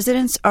says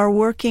residents are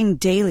working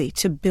daily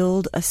to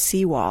build a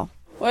seawall.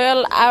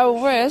 Well, I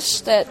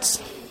wish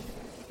that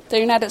the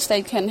United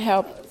States can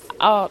help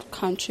our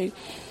country,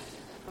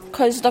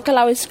 because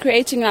Tokelau is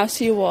creating our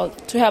seawall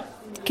to help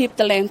keep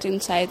the land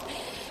inside,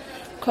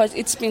 because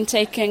it's been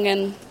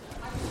taken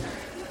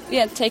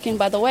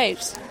by the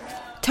waves.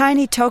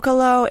 Tiny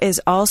Tokelau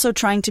is also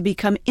trying to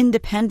become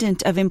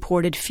independent of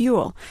imported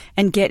fuel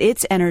and get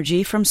its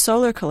energy from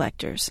solar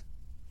collectors.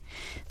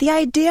 The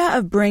idea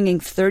of bringing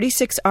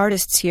 36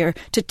 artists here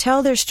to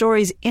tell their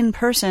stories in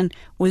person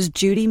was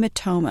Judy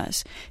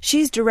Matoma's.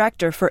 She's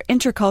director for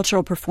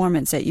intercultural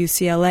performance at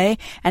UCLA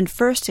and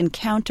first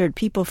encountered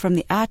people from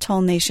the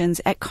Atoll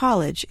Nations at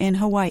college in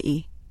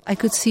Hawaii. I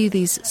could see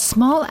these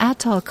small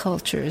atoll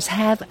cultures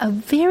have a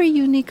very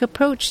unique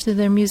approach to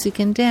their music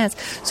and dance.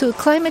 So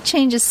climate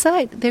change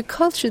aside, their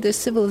culture, their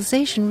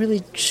civilization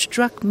really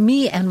struck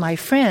me and my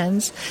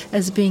friends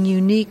as being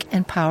unique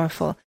and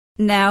powerful.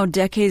 Now,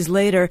 decades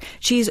later,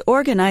 she's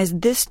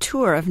organized this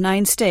tour of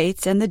 9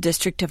 states and the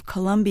District of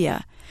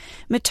Columbia.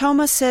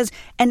 Mitoma says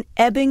an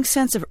ebbing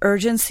sense of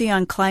urgency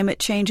on climate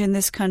change in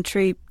this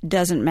country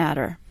doesn't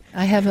matter.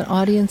 I have an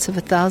audience of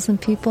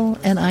 1,000 people,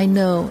 and I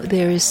know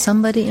there is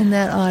somebody in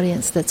that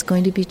audience that's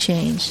going to be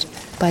changed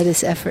by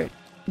this effort.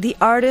 The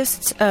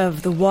artists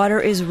of the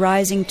Water is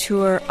Rising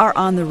tour are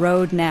on the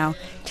road now,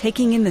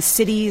 taking in the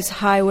cities,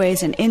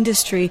 highways, and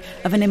industry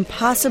of an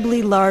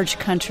impossibly large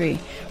country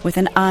with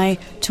an eye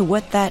to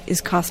what that is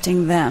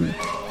costing them.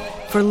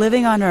 For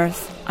Living on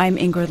Earth, I'm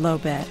Ingrid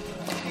Lobet.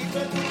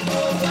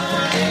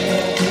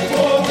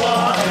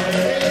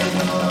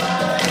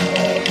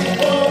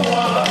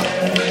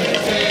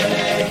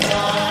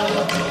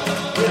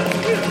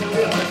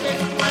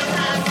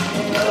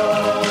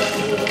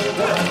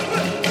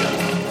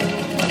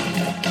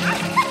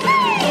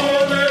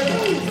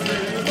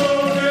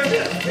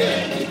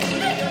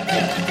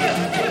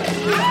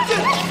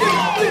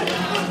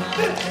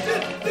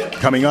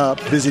 Coming up,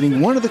 visiting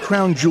one of the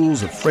crown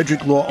jewels of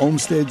Frederick Law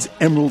Olmsted's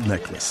Emerald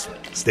Necklace.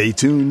 Stay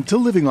tuned to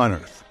Living on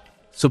Earth.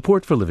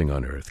 Support for Living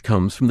on Earth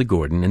comes from the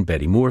Gordon and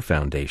Betty Moore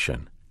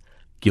Foundation,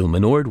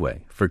 Gilman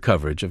Ordway for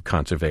coverage of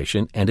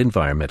conservation and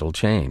environmental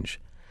change,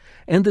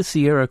 and the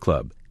Sierra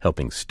Club,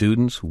 helping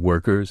students,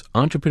 workers,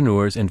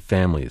 entrepreneurs, and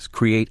families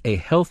create a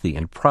healthy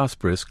and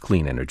prosperous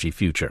clean energy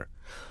future.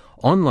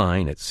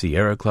 Online at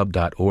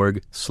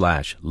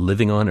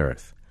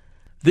sierraclub.org/livingonearth.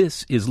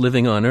 This is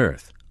Living on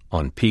Earth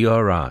on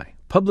PRI,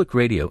 Public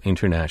Radio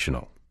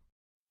International.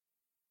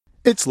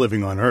 It's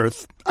Living on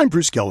Earth. I'm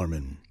Bruce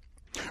Gellerman.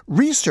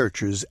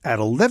 Researchers at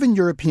 11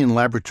 European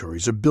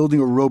laboratories are building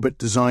a robot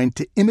designed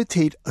to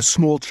imitate a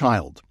small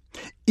child.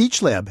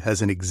 Each lab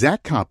has an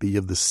exact copy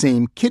of the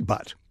same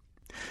KidBot.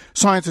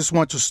 Scientists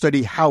want to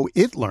study how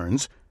it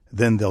learns,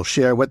 then they'll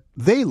share what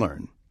they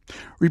learn.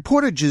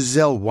 Reporter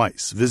Giselle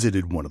Weiss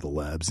visited one of the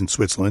labs in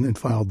Switzerland and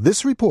filed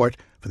this report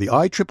for the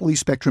IEEE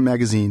Spectrum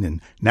magazine and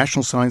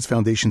National Science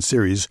Foundation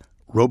series,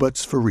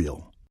 Robots for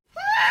Real.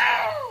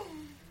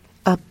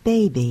 A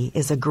baby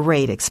is a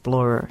great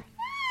explorer.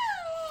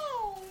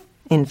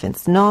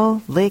 Infants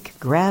gnaw, lick,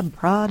 grab,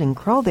 prod, and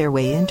crawl their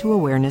way into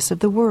awareness of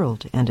the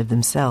world and of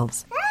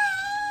themselves.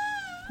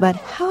 But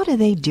how do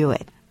they do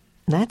it?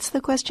 That's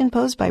the question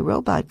posed by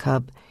Robot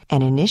Cub,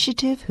 an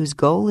initiative whose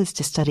goal is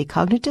to study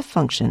cognitive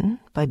function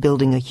by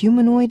building a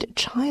humanoid,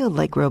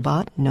 childlike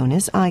robot known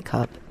as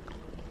iCub.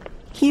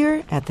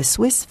 Here at the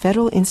Swiss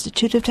Federal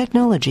Institute of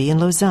Technology in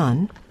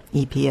Lausanne,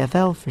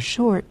 EPFL for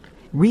short,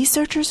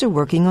 researchers are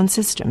working on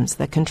systems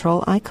that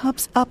control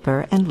iCub's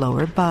upper and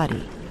lower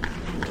body.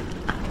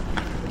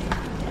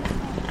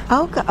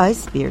 Auke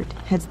Eisbeert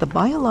heads the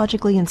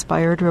biologically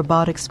inspired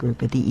robotics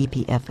group at the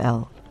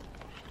EPFL.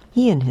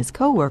 He and his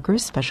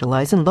co-workers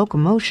specialize in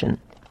locomotion.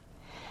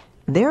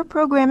 They're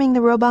programming the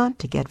robot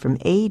to get from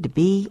A to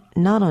B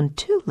not on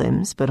 2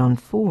 limbs but on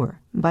 4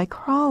 by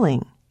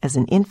crawling, as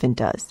an infant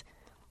does.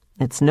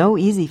 It's no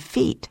easy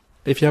feat.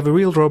 If you have a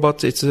real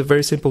robot, it's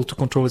very simple to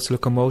control its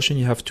locomotion.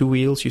 You have 2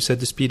 wheels, you set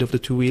the speed of the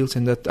 2 wheels,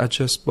 and that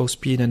adjusts both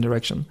speed and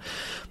direction.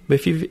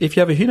 But if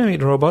you have a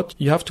humanoid robot,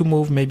 you have to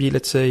move maybe,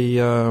 let's say,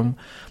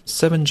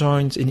 7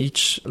 joints in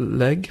each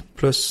leg,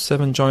 plus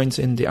 7 joints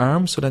in the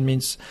arm. So that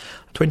means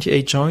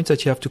 28 joints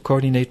that you have to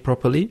coordinate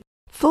properly.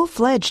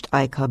 Full-fledged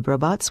iCub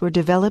robots were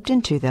developed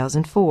in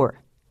 2004.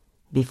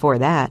 Before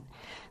that,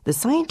 the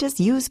scientists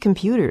used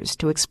computers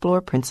to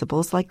explore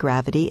principles like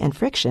gravity and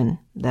friction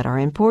that are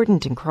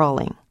important in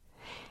crawling.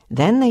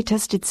 Then they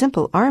tested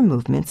simple arm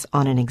movements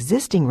on an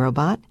existing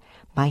robot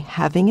by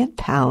having it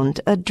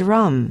pound a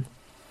drum.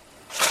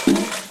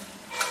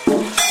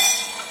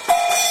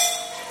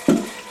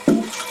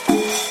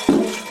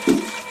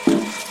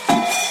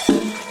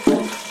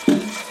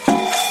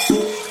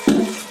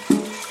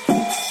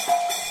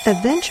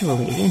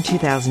 Eventually, in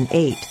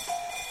 2008,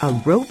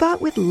 a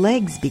robot with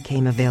legs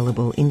became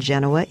available in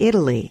Genoa,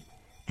 Italy,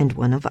 and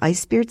one of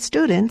Eisbeert's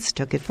students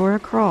took it for a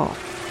crawl.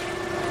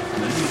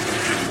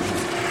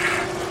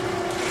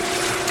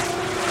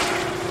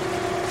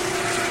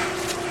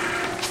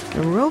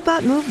 The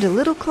robot moved a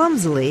little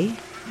clumsily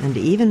and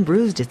even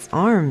bruised its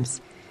arms,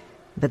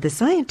 but the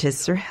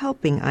scientists are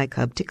helping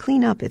iCub to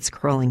clean up its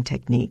crawling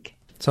technique.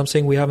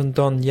 Something we haven't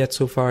done yet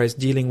so far is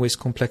dealing with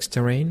complex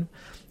terrain.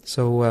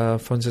 So,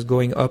 for instance,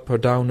 going up or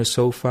down a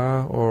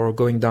sofa or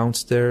going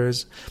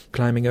downstairs,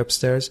 climbing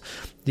upstairs.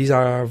 These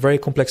are very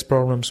complex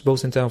problems,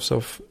 both in terms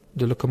of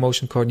the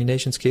locomotion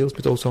coordination skills,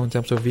 but also in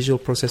terms of visual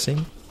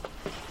processing.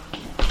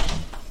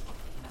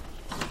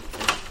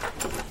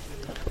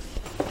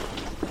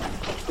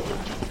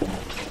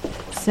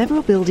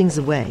 Several buildings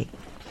away,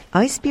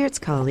 Eisbeert's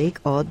colleague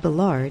Aude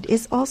Ballard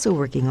is also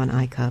working on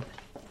iCub.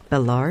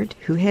 Ballard,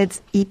 who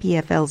heads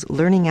EPFL's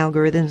Learning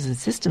Algorithms and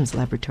Systems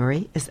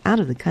Laboratory, is out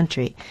of the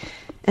country,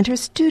 and her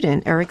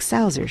student Eric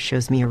Sauser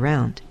shows me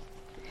around.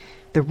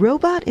 The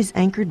robot is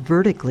anchored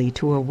vertically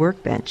to a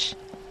workbench,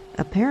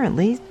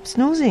 apparently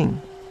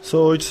snoozing.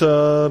 So it's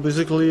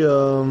basically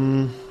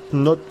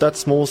not that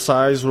small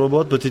size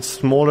robot, but it's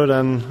smaller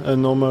than a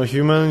normal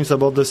human. It's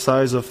about the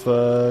size of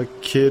a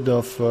kid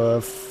of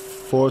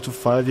 4 to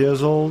 5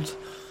 years old.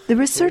 The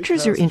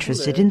researchers are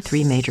interested in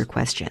 3 major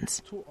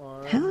questions.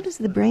 How does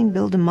the brain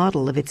build a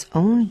model of its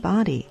own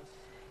body?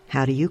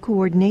 How do you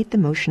coordinate the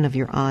motion of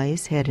your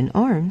eyes, head, and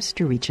arms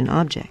to reach an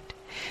object?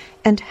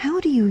 And how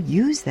do you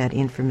use that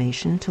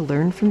information to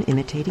learn from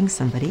imitating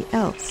somebody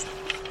else?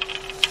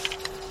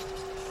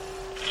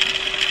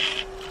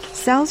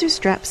 Salzer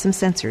straps some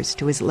sensors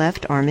to his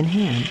left arm and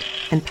hand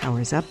and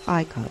powers up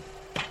iCub.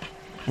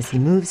 As he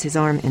moves his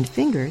arm and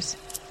fingers,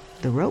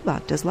 the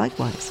robot does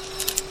likewise.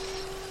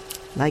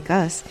 Like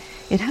us,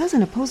 it has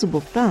an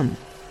opposable thumb,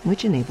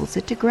 which enables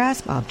it to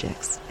grasp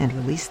objects and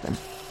release them.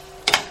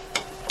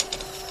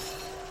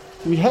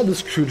 We had a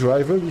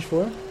screwdriver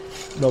before.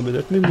 No, but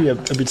that may be a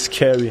bit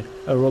scary,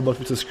 a robot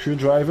with a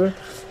screwdriver.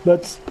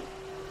 But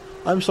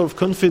I'm sort of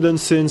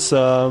confident since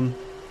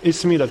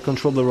it's me that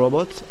controls the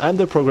robot. I'm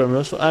the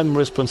programmer, so I'm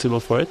responsible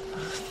for it.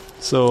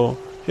 So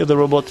here the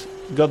robot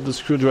got the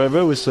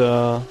screwdriver with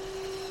a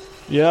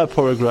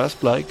power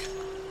grasp, like.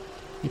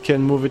 You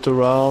can move it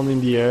around in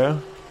the air,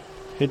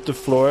 hit the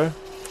floor.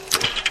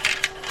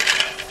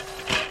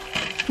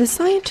 The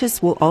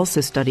scientists will also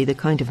study the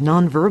kind of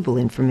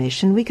nonverbal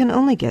information we can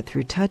only get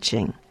through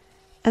touching,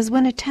 as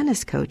when a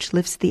tennis coach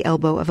lifts the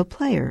elbow of a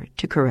player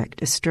to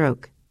correct a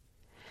stroke.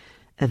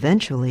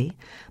 Eventually,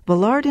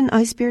 Ballard and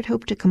Icebeard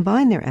hope to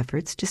combine their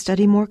efforts to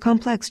study more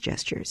complex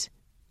gestures.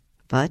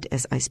 But,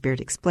 as Icebeard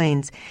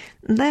explains,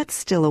 that's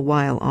still a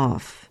while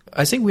off.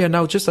 I think we are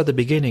now just at the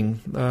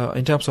beginning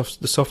in terms of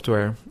the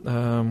software.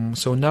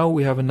 So now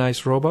we have a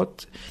nice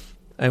robot,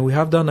 and we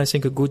have done, I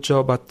think, a good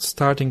job at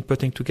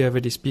putting together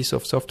this piece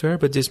of software,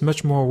 but there's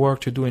much more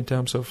work to do in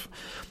terms of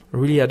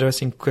really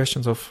addressing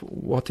questions of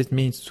what it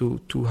means to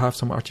have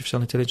some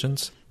artificial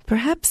intelligence.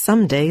 Perhaps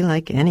someday,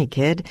 like any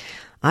kid,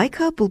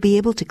 iCub will be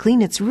able to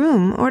clean its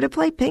room or to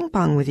play ping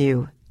pong with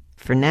you.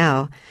 For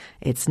now,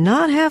 it's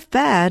not half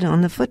bad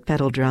on the foot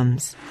pedal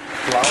drums.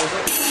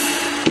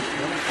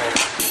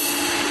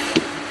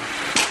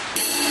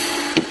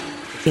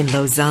 In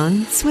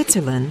Lausanne,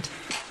 Switzerland,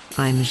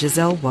 I'm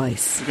Giselle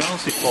Weiss.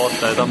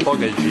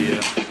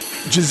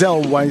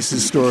 Giselle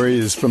Weiss's story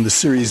is from the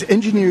series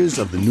Engineers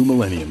of the New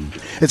Millennium.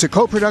 It's a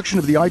co-production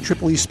of the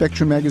IEEE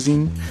Spectrum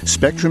magazine,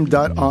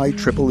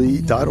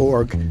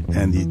 spectrum.ieee.org,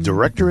 and the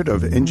Directorate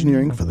of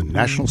Engineering for the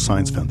National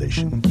Science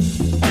Foundation.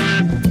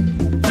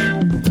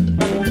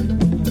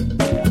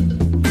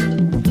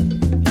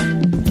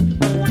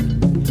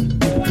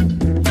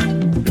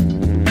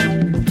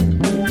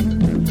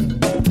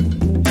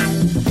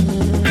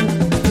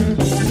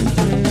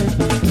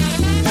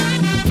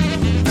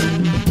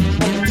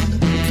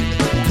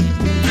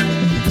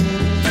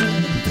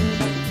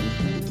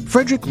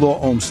 Frederick Law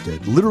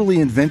Olmsted literally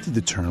invented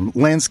the term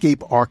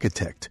landscape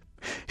architect.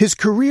 His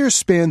career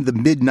spanned the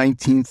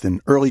mid-19th and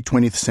early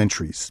 20th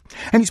centuries,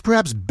 and he's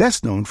perhaps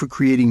best known for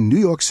creating New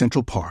York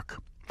Central Park.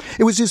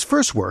 It was his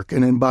first work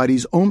and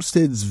embodies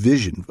Olmsted's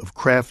vision of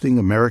crafting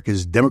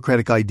America's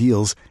democratic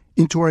ideals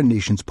into our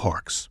nation's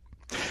parks.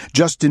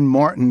 Justin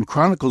Martin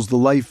chronicles the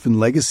life and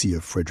legacy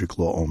of Frederick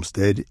Law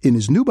Olmsted in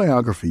his new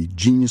biography,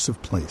 Genius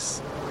of Place.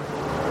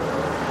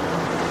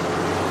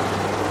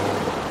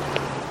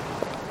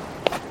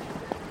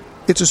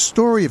 It's a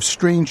story of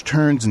strange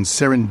turns and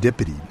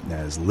serendipity,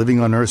 as Living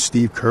on Earth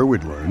Steve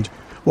Curwood learned,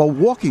 while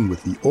walking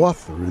with the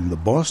author in the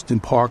Boston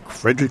Park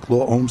Frederick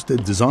Law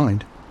Olmsted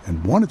designed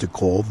and wanted to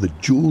call the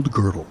Jeweled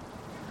Girdle.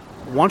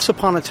 Once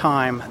upon a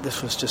time,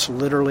 this was just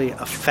literally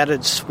a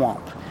fetid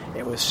swamp.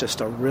 It was just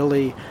a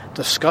really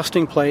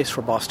disgusting place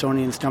where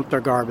Bostonians dumped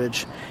their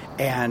garbage,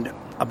 and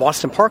a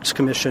Boston Parks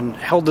Commission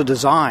held a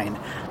design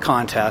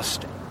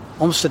contest.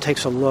 Olmsted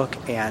takes a look,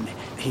 and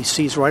he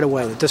sees right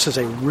away that this is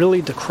a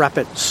really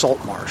decrepit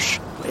salt marsh.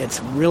 It's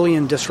really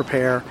in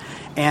disrepair,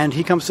 and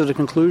he comes to the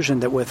conclusion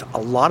that with a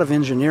lot of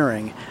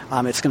engineering,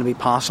 it's going to be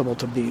possible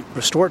to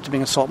restore it to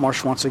being a salt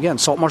marsh once again.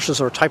 Salt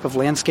marshes are a type of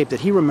landscape that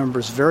he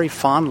remembers very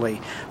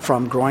fondly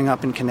from growing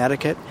up in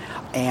Connecticut,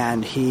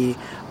 and he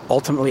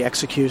ultimately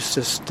executes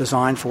this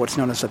design for what's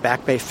known as the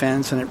Back Bay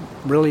Fens, and it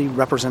really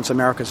represents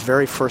America's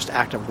very first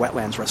act of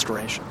wetlands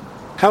restoration.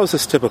 How is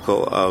this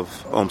typical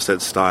of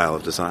Olmsted's style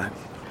of design?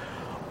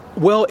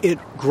 Well, it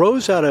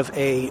grows out of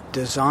a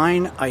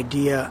design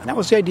idea, and that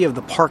was the idea of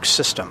the park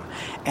system.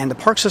 And the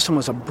park system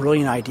was a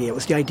brilliant idea. It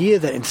was the idea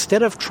that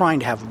instead of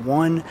trying to have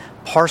one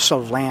parcel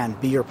of land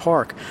be your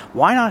park,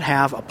 why not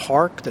have a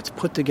park that's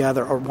put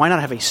together, or why not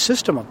have a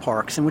system of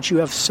parks in which you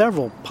have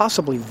several,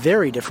 possibly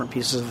very different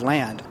pieces of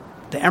land?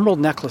 The Emerald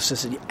Necklace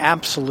is the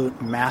absolute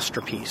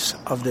masterpiece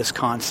of this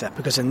concept,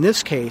 because in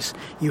this case,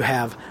 you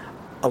have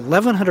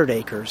 1,100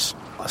 acres,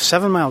 a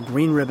 7-mile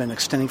green ribbon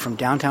extending from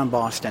downtown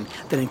Boston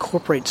that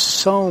incorporates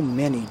so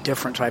many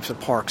different types of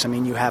parks. I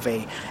mean, you have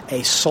a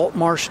salt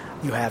marsh,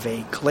 you have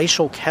a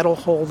glacial kettle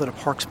hole that a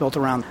park's built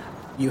around.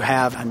 You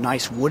have a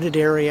nice wooded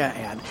area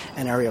and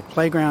an area of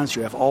playgrounds.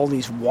 You have all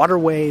these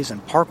waterways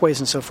and parkways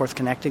and so forth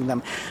connecting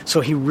them.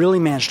 So he really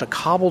managed to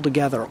cobble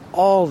together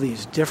all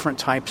these different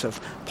types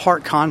of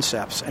park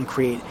concepts and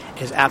create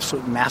his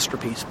absolute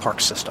masterpiece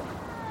park system.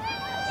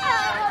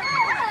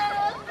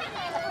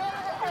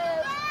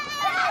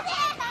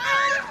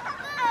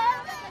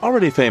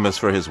 Already famous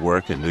for his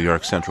work in New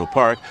York Central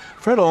Park,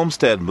 Fred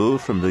Olmsted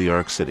moved from New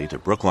York City to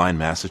Brookline,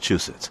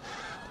 Massachusetts,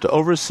 to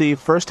oversee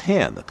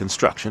firsthand the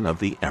construction of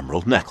the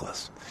Emerald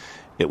Necklace.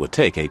 It would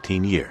take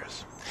 18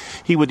 years.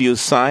 He would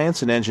use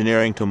science and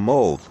engineering to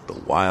mold the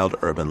wild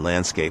urban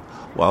landscape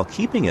while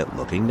keeping it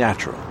looking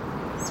natural.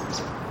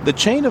 The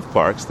chain of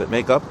parks that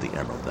make up the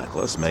Emerald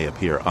Necklace may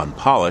appear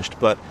unpolished,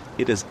 but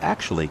it is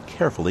actually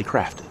carefully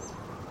crafted.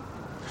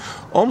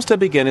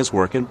 Olmsted began his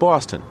work in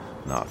Boston,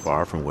 not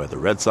far from where the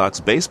Red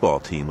Sox baseball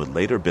team would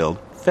later build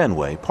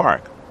Fenway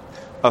Park.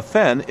 A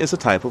fen is a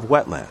type of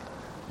wetland,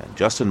 and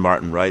Justin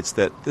Martin writes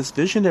that this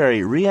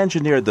visionary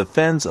re-engineered the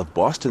fens of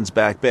Boston's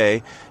Back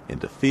Bay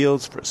into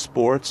fields for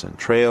sports and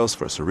trails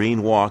for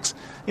serene walks,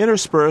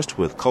 interspersed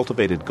with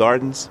cultivated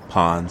gardens,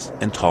 ponds,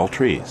 and tall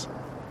trees.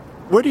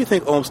 Where do you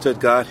think Olmsted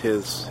got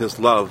his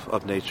love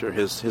of nature,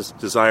 his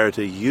desire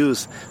to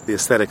use the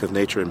aesthetic of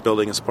nature in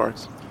building his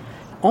parks?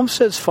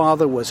 Olmsted's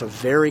father was a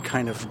very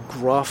kind of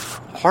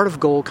gruff, heart of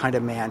gold kind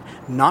of man,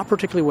 not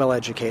particularly well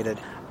educated.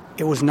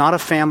 It was not a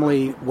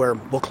family where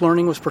book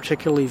learning was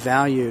particularly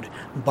valued,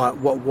 but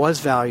what was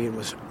valued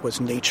was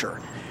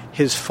nature.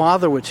 His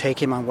father would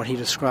take him on what he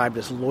described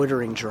as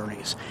loitering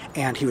journeys,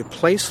 and he would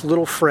place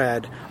little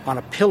Fred on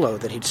a pillow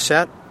that he'd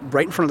set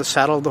right in front of the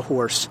saddle of the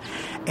horse,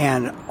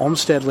 and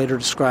Olmsted later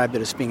described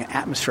it as being an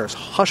atmosphere of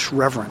hushed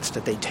reverence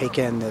that they take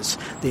in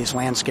these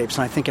landscapes,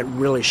 and I think it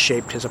really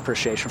shaped his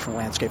appreciation for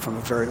landscape from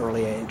a very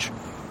early age.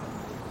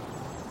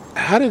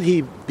 How did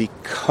he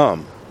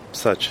become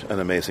such an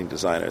amazing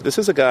designer? This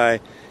is a guy,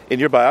 in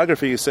your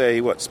biography you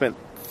say, spent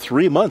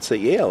 3 months at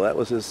Yale. That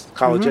was his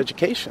college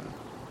education.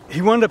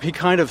 He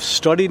kind of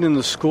studied in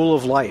the school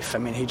of life. I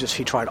mean, he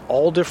tried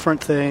all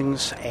different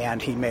things,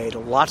 and he made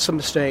lots of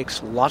mistakes,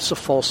 lots of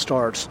false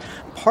starts.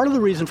 Part of the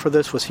reason for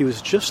this was he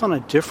was just on a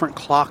different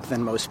clock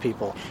than most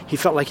people. He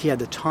felt like he had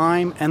the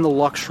time and the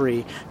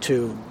luxury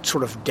to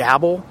sort of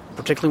dabble,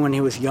 particularly when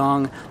he was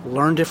young,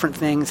 learn different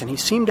things, and he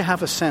seemed to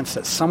have a sense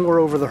that somewhere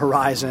over the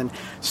horizon,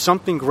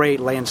 something great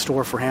lay in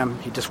store for him.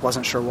 He just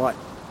wasn't sure what.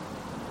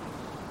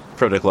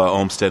 Frederick Law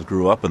Olmsted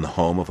grew up in the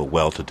home of a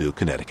well-to-do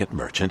Connecticut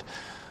merchant.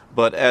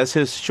 But as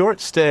his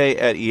short stay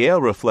at Yale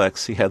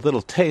reflects, he had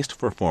little taste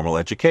for formal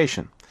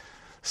education.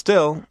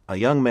 Still, a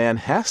young man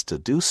has to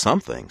do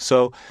something,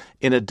 so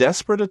in a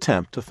desperate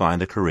attempt to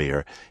find a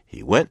career,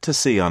 he went to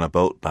sea on a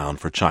boat bound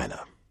for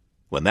China.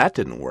 When that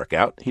didn't work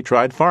out, he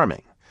tried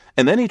farming,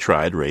 and then he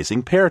tried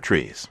raising pear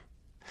trees.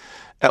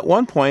 At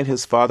one point,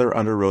 his father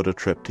underwrote a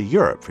trip to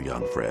Europe for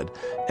young Fred,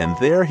 and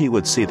there he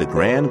would see the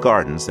grand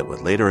gardens that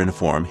would later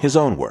inform his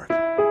own work.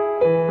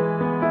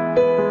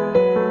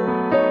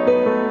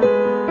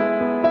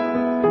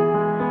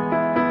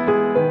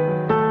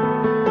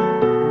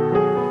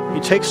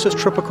 Takes this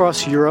trip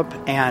across Europe,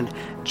 and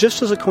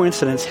just as a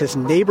coincidence, his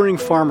neighboring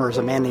farmer is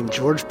a man named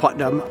George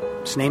Putnam.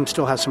 His name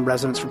still has some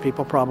resonance for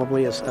people,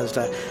 probably, as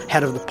the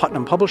head of the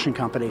Putnam Publishing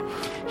Company.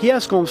 He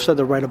asked Olmsted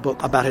to write a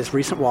book about his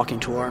recent walking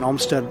tour, and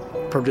Olmsted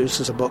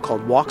produces a book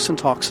called Walks and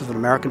Talks of an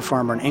American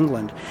Farmer in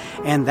England.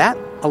 And that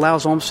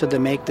allows Olmsted to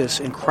make this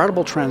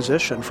incredible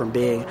transition from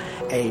being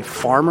a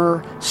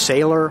farmer,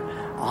 sailor,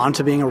 on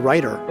to being a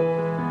writer.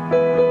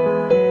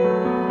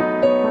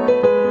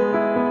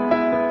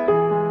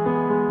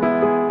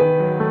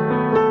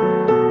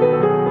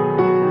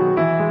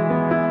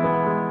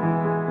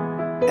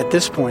 At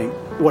this point,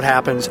 what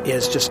happens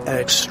is just an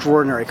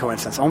extraordinary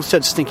coincidence.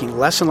 Olmsted's thinking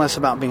less and less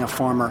about being a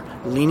farmer,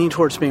 leaning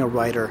towards being a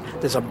writer.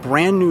 There's a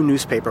brand new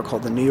newspaper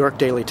called the New York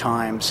Daily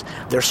Times.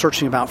 They're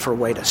searching about for a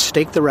way to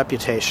stake their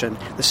reputation.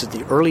 This is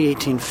the early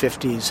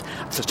 1850s.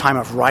 It's a time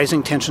of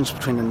rising tensions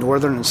between the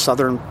northern and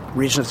southern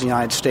regions of the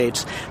United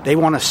States. They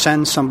want to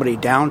send somebody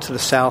down to the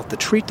South to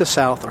treat the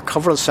South or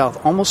cover the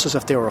South almost as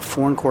if they were a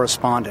foreign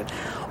correspondent.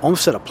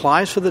 Olmsted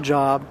applies for the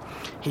job.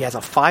 He has a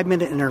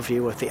 5-minute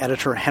interview with the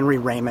editor, Henry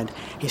Raymond.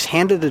 He's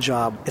handed the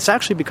job. It's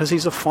actually because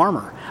he's a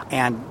farmer.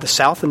 And the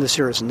South in this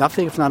era is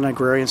nothing if not an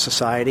agrarian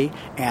society.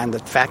 And the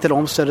fact that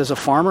Olmsted is a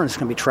farmer and is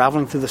going to be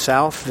traveling through the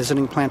South,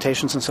 visiting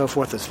plantations and so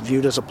forth, is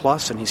viewed as a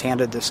plus, and he's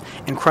handed this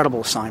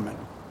incredible assignment.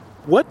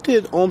 What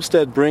did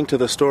Olmsted bring to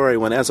the story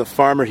when, as a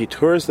farmer, he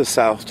tours the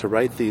South to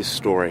write these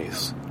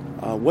stories?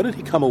 What did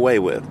he come away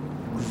with?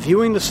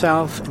 Viewing the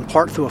South in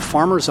part through a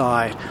farmer's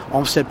eye,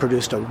 Olmsted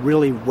produced a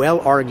really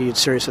well-argued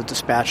series of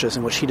dispatches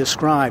in which he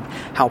described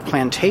how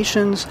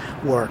plantations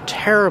were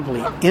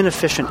terribly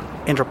inefficient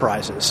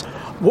enterprises.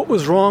 What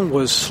was wrong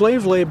was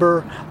slave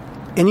labor.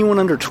 Anyone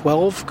under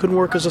 12 could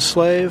work as a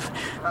slave.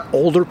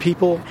 Older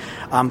people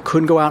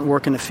couldn't go out and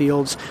work in the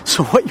fields.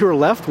 So what you were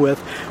left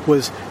with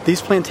was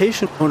these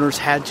plantation owners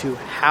had to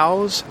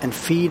house and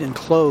feed and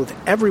clothe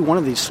every one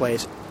of these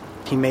slaves.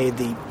 He made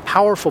the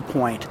powerful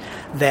point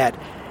that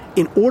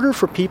in order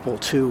for people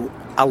to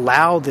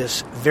allow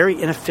this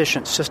very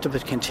inefficient system to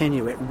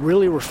continue, it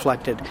really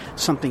reflected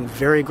something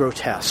very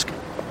grotesque.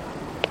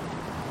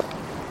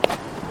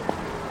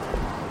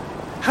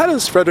 How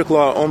does Frederick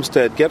Law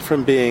Olmsted get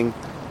from being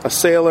a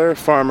sailor,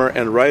 farmer,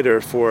 and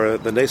writer for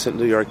the nascent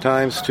New York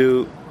Times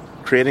to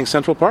creating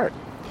Central Park?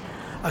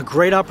 A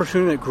great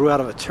opportunity that grew out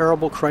of a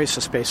terrible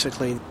crisis,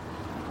 basically.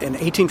 In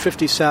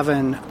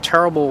 1857,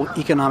 terrible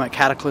economic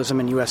cataclysm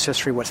in U.S.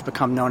 history, what's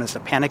become known as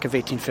the Panic of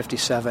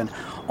 1857.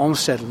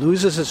 Olmsted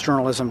loses his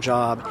journalism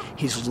job.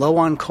 He's low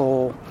on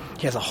coal.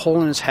 He has a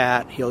hole in his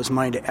hat. He owes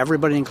money to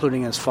everybody,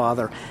 including his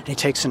father. And he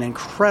takes an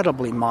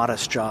incredibly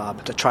modest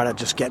job to try to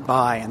just get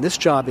by. And this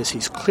job is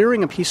he's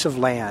clearing a piece of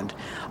land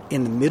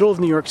in the middle of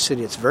New York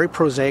City. It's very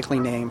prosaically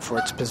named for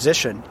its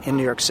position in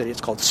New York City. It's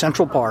called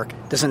Central Park.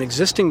 There's an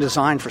existing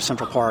design for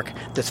Central Park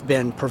that's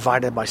been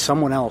provided by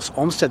someone else.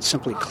 Olmsted's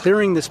simply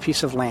clearing this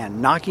piece of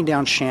land, knocking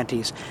down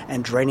shanties,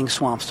 and draining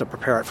swamps to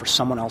prepare it for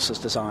someone else's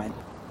design.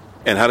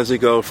 And how does he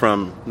go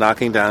from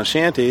knocking down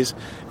shanties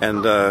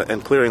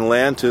and clearing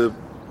land to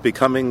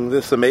becoming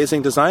this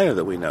amazing designer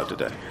that we know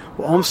today?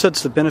 Well,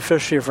 Olmsted's the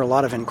beneficiary for a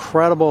lot of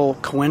incredible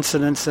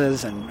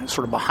coincidences and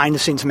sort of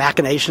behind-the-scenes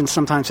machinations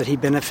sometimes that he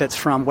benefits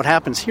from. What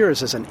happens here is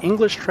there's an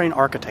English-trained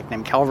architect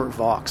named Calvert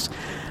Vaux.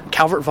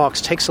 Calvert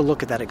Vaux takes a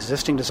look at that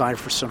existing design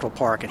for Central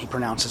Park, and he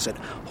pronounces it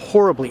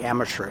horribly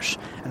amateurish.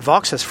 And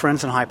Vaux has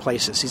friends in high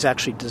places. He's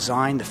actually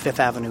designed the Fifth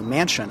Avenue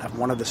mansion of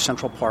one of the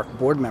Central Park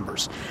board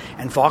members.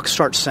 And Vaux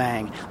starts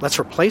saying, let's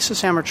replace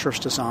this amateurish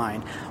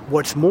design.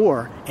 What's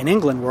more, in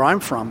England, where I'm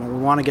from, when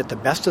we want to get the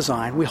best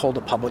design, we hold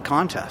a public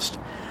contest.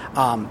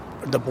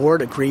 The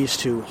board agrees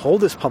to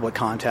hold this public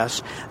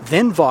contest.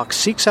 Then Vaux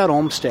seeks out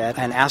Olmsted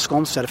and asks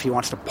Olmsted if he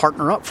wants to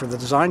partner up for the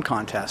design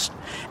contest.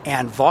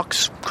 And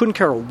Vaux couldn't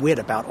care a whit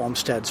about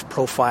Olmsted's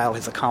profile,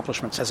 his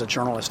accomplishments as a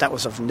journalist. That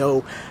was of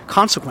no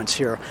consequence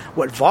here.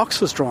 What Vaux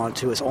was drawn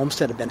to is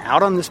Olmsted had been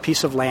out on this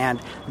piece of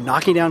land,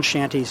 knocking down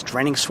shanties,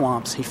 draining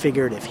swamps. He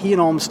figured if he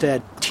and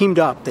Olmsted teamed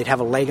up, they'd have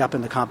a leg up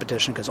in the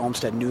competition because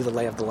Olmsted knew the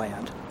lay of the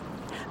land.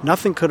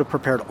 Nothing could have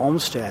prepared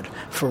Olmsted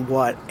for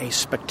what a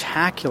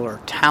spectacular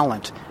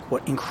talent,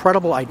 what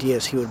incredible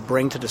ideas he would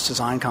bring to this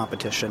design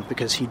competition,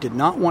 because he did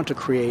not want to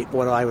create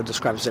what I would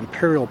describe as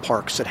imperial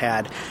parks that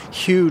had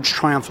huge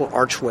triumphal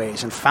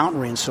archways and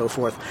fountainry and so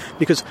forth,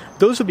 because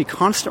those would be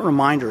constant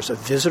reminders of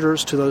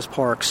visitors to those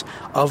parks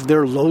of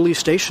their lowly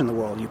station in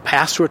the world. You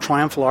pass through a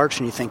triumphal arch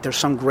and you think there's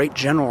some great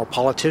general or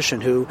politician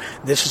who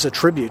this is a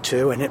tribute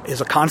to, and it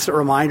is a constant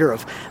reminder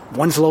of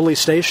one's lowly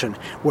station.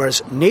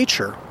 Whereas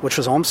nature, which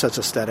was Olmsted's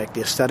aesthetic,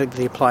 the aesthetic that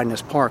he applied in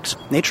his parks,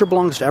 nature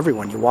belongs to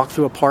everyone. You walk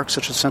through a park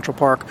such as Central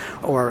Park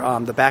or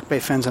the Back Bay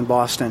Fens in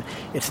Boston,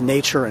 it's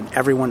nature and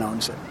everyone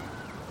owns it.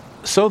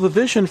 So the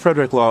vision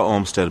Frederick Law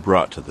Olmsted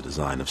brought to the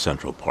design of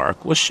Central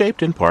Park was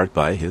shaped in part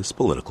by his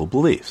political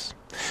beliefs.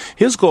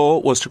 His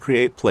goal was to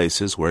create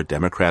places where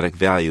democratic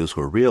values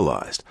were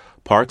realized,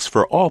 parks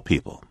for all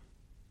people.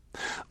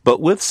 But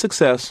with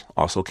success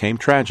also came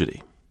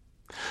tragedy.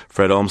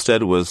 Fred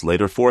Olmsted was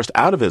later forced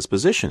out of his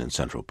position in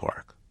Central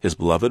Park. His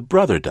beloved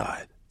brother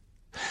died.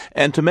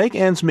 And to make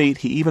ends meet,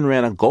 he even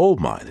ran a gold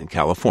mine in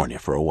California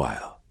for a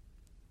while.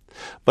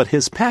 But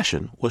his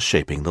passion was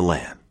shaping the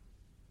land.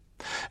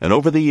 And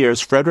over the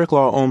years, Frederick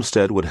Law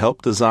Olmsted would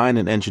help design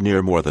and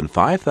engineer more than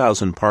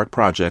 5,000 park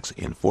projects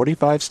in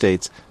 45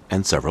 states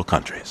and several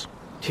countries.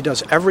 He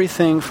does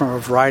everything from a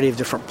variety of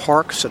different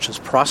parks, such as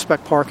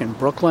Prospect Park in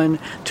Brooklyn,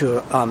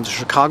 to the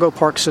Chicago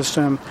park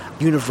system,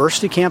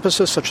 university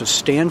campuses such as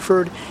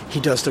Stanford. He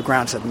does the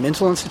grounds of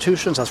mental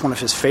institutions. That's one of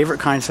his favorite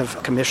kinds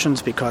of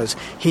commissions because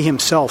he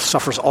himself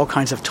suffers all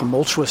kinds of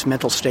tumultuous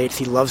mental states.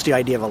 He loves the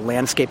idea of a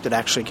landscape that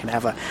actually can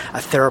have a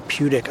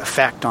therapeutic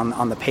effect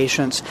on the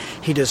patients.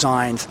 He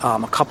designs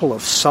a couple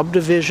of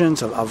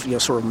subdivisions of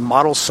sort of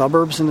model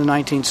suburbs in the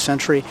 19th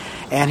century,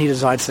 and he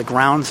designs the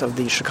grounds of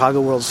the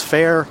Chicago World's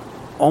Fair.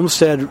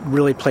 Olmsted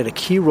really played a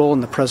key role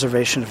in the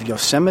preservation of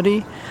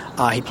Yosemite.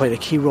 He played a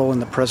key role in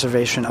the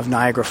preservation of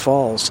Niagara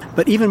Falls.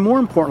 But even more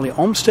importantly,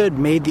 Olmsted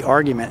made the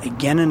argument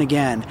again and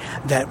again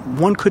that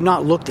one could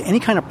not look to any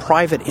kind of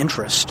private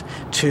interest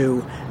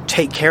to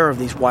take care of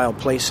these wild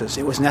places.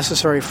 It was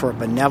necessary for a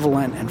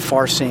benevolent and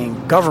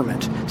far-seeing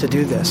government to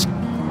do this.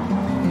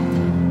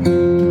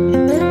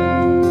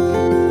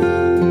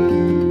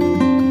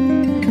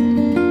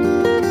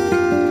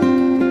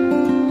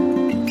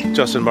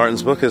 Justin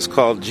Martin's book is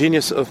called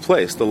Genius of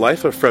Place, The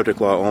Life of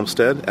Frederick Law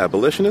Olmsted,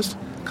 abolitionist,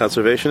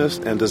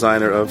 conservationist, and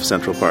designer of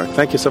Central Park.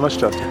 Thank you so much,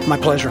 Justin. My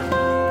pleasure.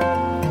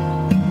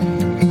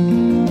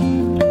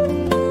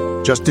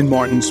 Justin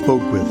Martin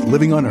spoke with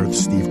Living on Earth's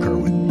Steve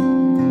Curwood.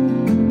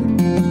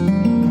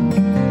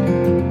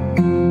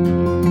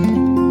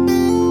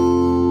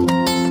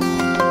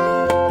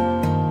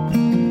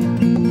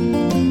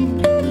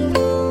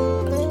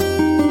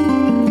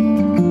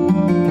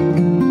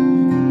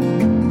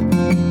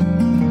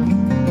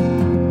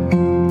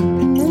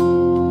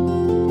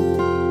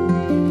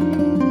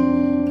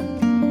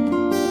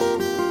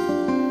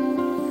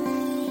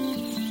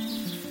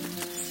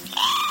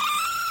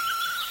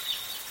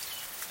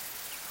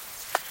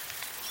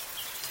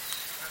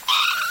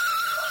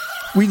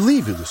 We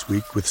leave you this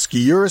week with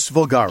Sciurus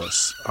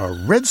vulgaris, a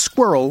red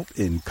squirrel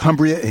in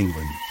Cumbria,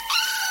 England.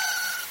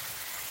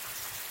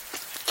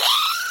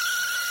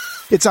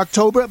 It's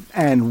October,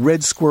 and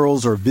red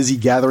squirrels are busy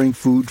gathering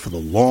food for the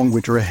long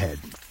winter ahead.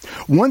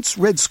 Once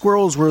red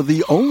squirrels were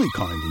the only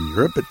kind in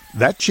Europe, but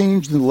that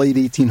changed in the late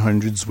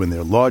 1800s when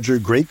their larger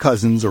gray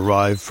cousins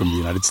arrived from the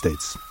United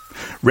States.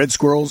 Red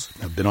squirrels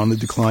have been on the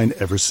decline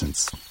ever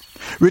since.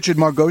 Richard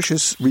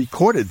Margocius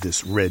recorded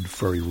this red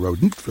furry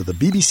rodent for the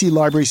BBC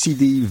Library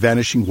CD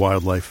Vanishing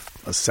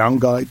Wildlife, a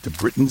sound guide to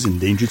Britain's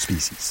endangered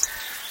species.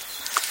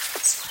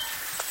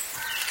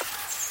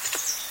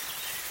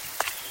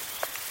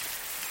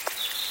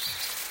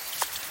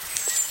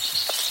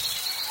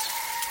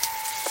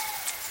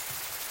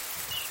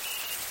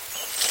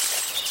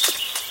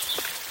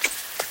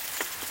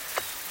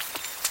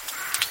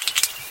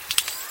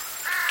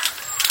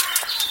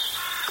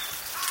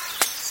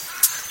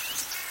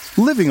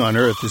 Living on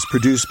Earth is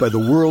produced by the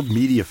World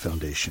Media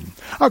Foundation.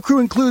 Our crew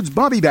includes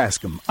Bobby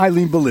Bascom,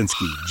 Eileen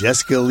Belinsky,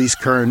 Jessica Elise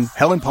Kern,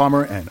 Helen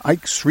Palmer, and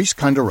Ike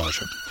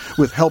Sriskandarajah,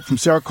 with help from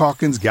Sarah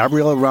Calkins,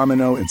 Gabriela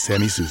Ramano, and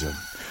Sammy Souza.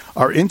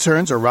 Our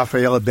interns are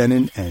Rafaela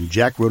Benin and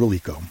Jack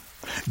Rodolico.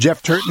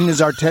 Jeff Turton is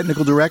our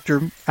technical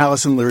director.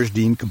 Allison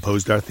Lirish-Dean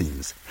composed our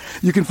themes.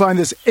 You can find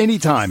us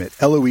anytime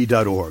at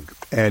LOE.org.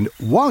 And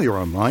while you're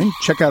online,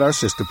 check out our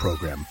sister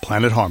program,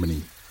 Planet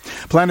Harmony.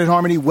 Planet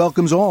Harmony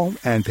welcomes all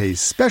and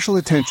pays special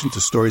attention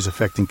to stories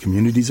affecting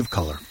communities of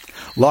color.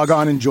 Log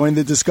on and join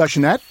the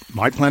discussion at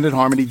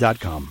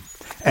myplanetharmony.com.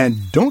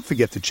 And don't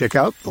forget to check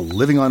out the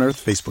Living on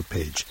Earth Facebook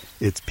page.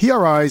 It's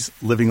PRI's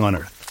Living on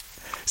Earth.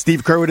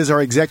 Steve Curwood is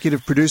our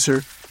executive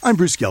producer. I'm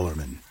Bruce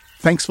Gellerman.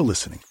 Thanks for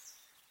listening.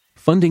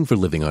 Funding for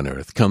Living on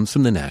Earth comes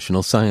from the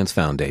National Science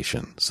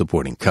Foundation,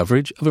 supporting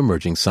coverage of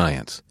emerging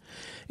science.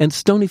 And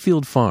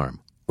Stonyfield Farm,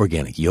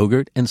 organic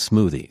yogurt and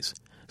smoothies.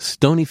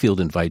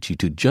 Stonyfield invites you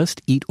to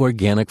just eat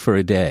organic for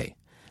a day.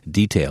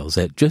 Details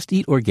at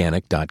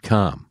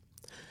justeatorganic.com.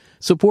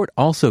 Support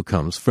also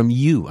comes from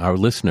you, our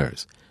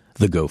listeners,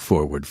 the Go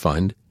Forward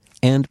Fund,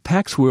 and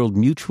Pax World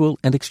Mutual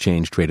and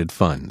Exchange-Traded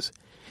Funds,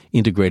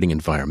 integrating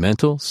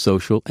environmental,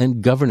 social,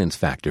 and governance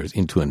factors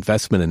into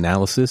investment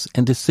analysis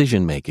and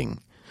decision-making.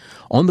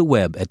 On the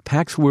web at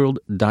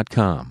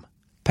paxworld.com.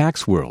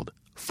 Pax World,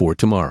 for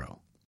tomorrow.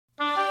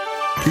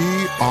 PRI,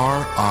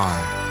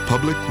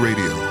 Public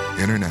Radio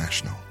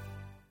International.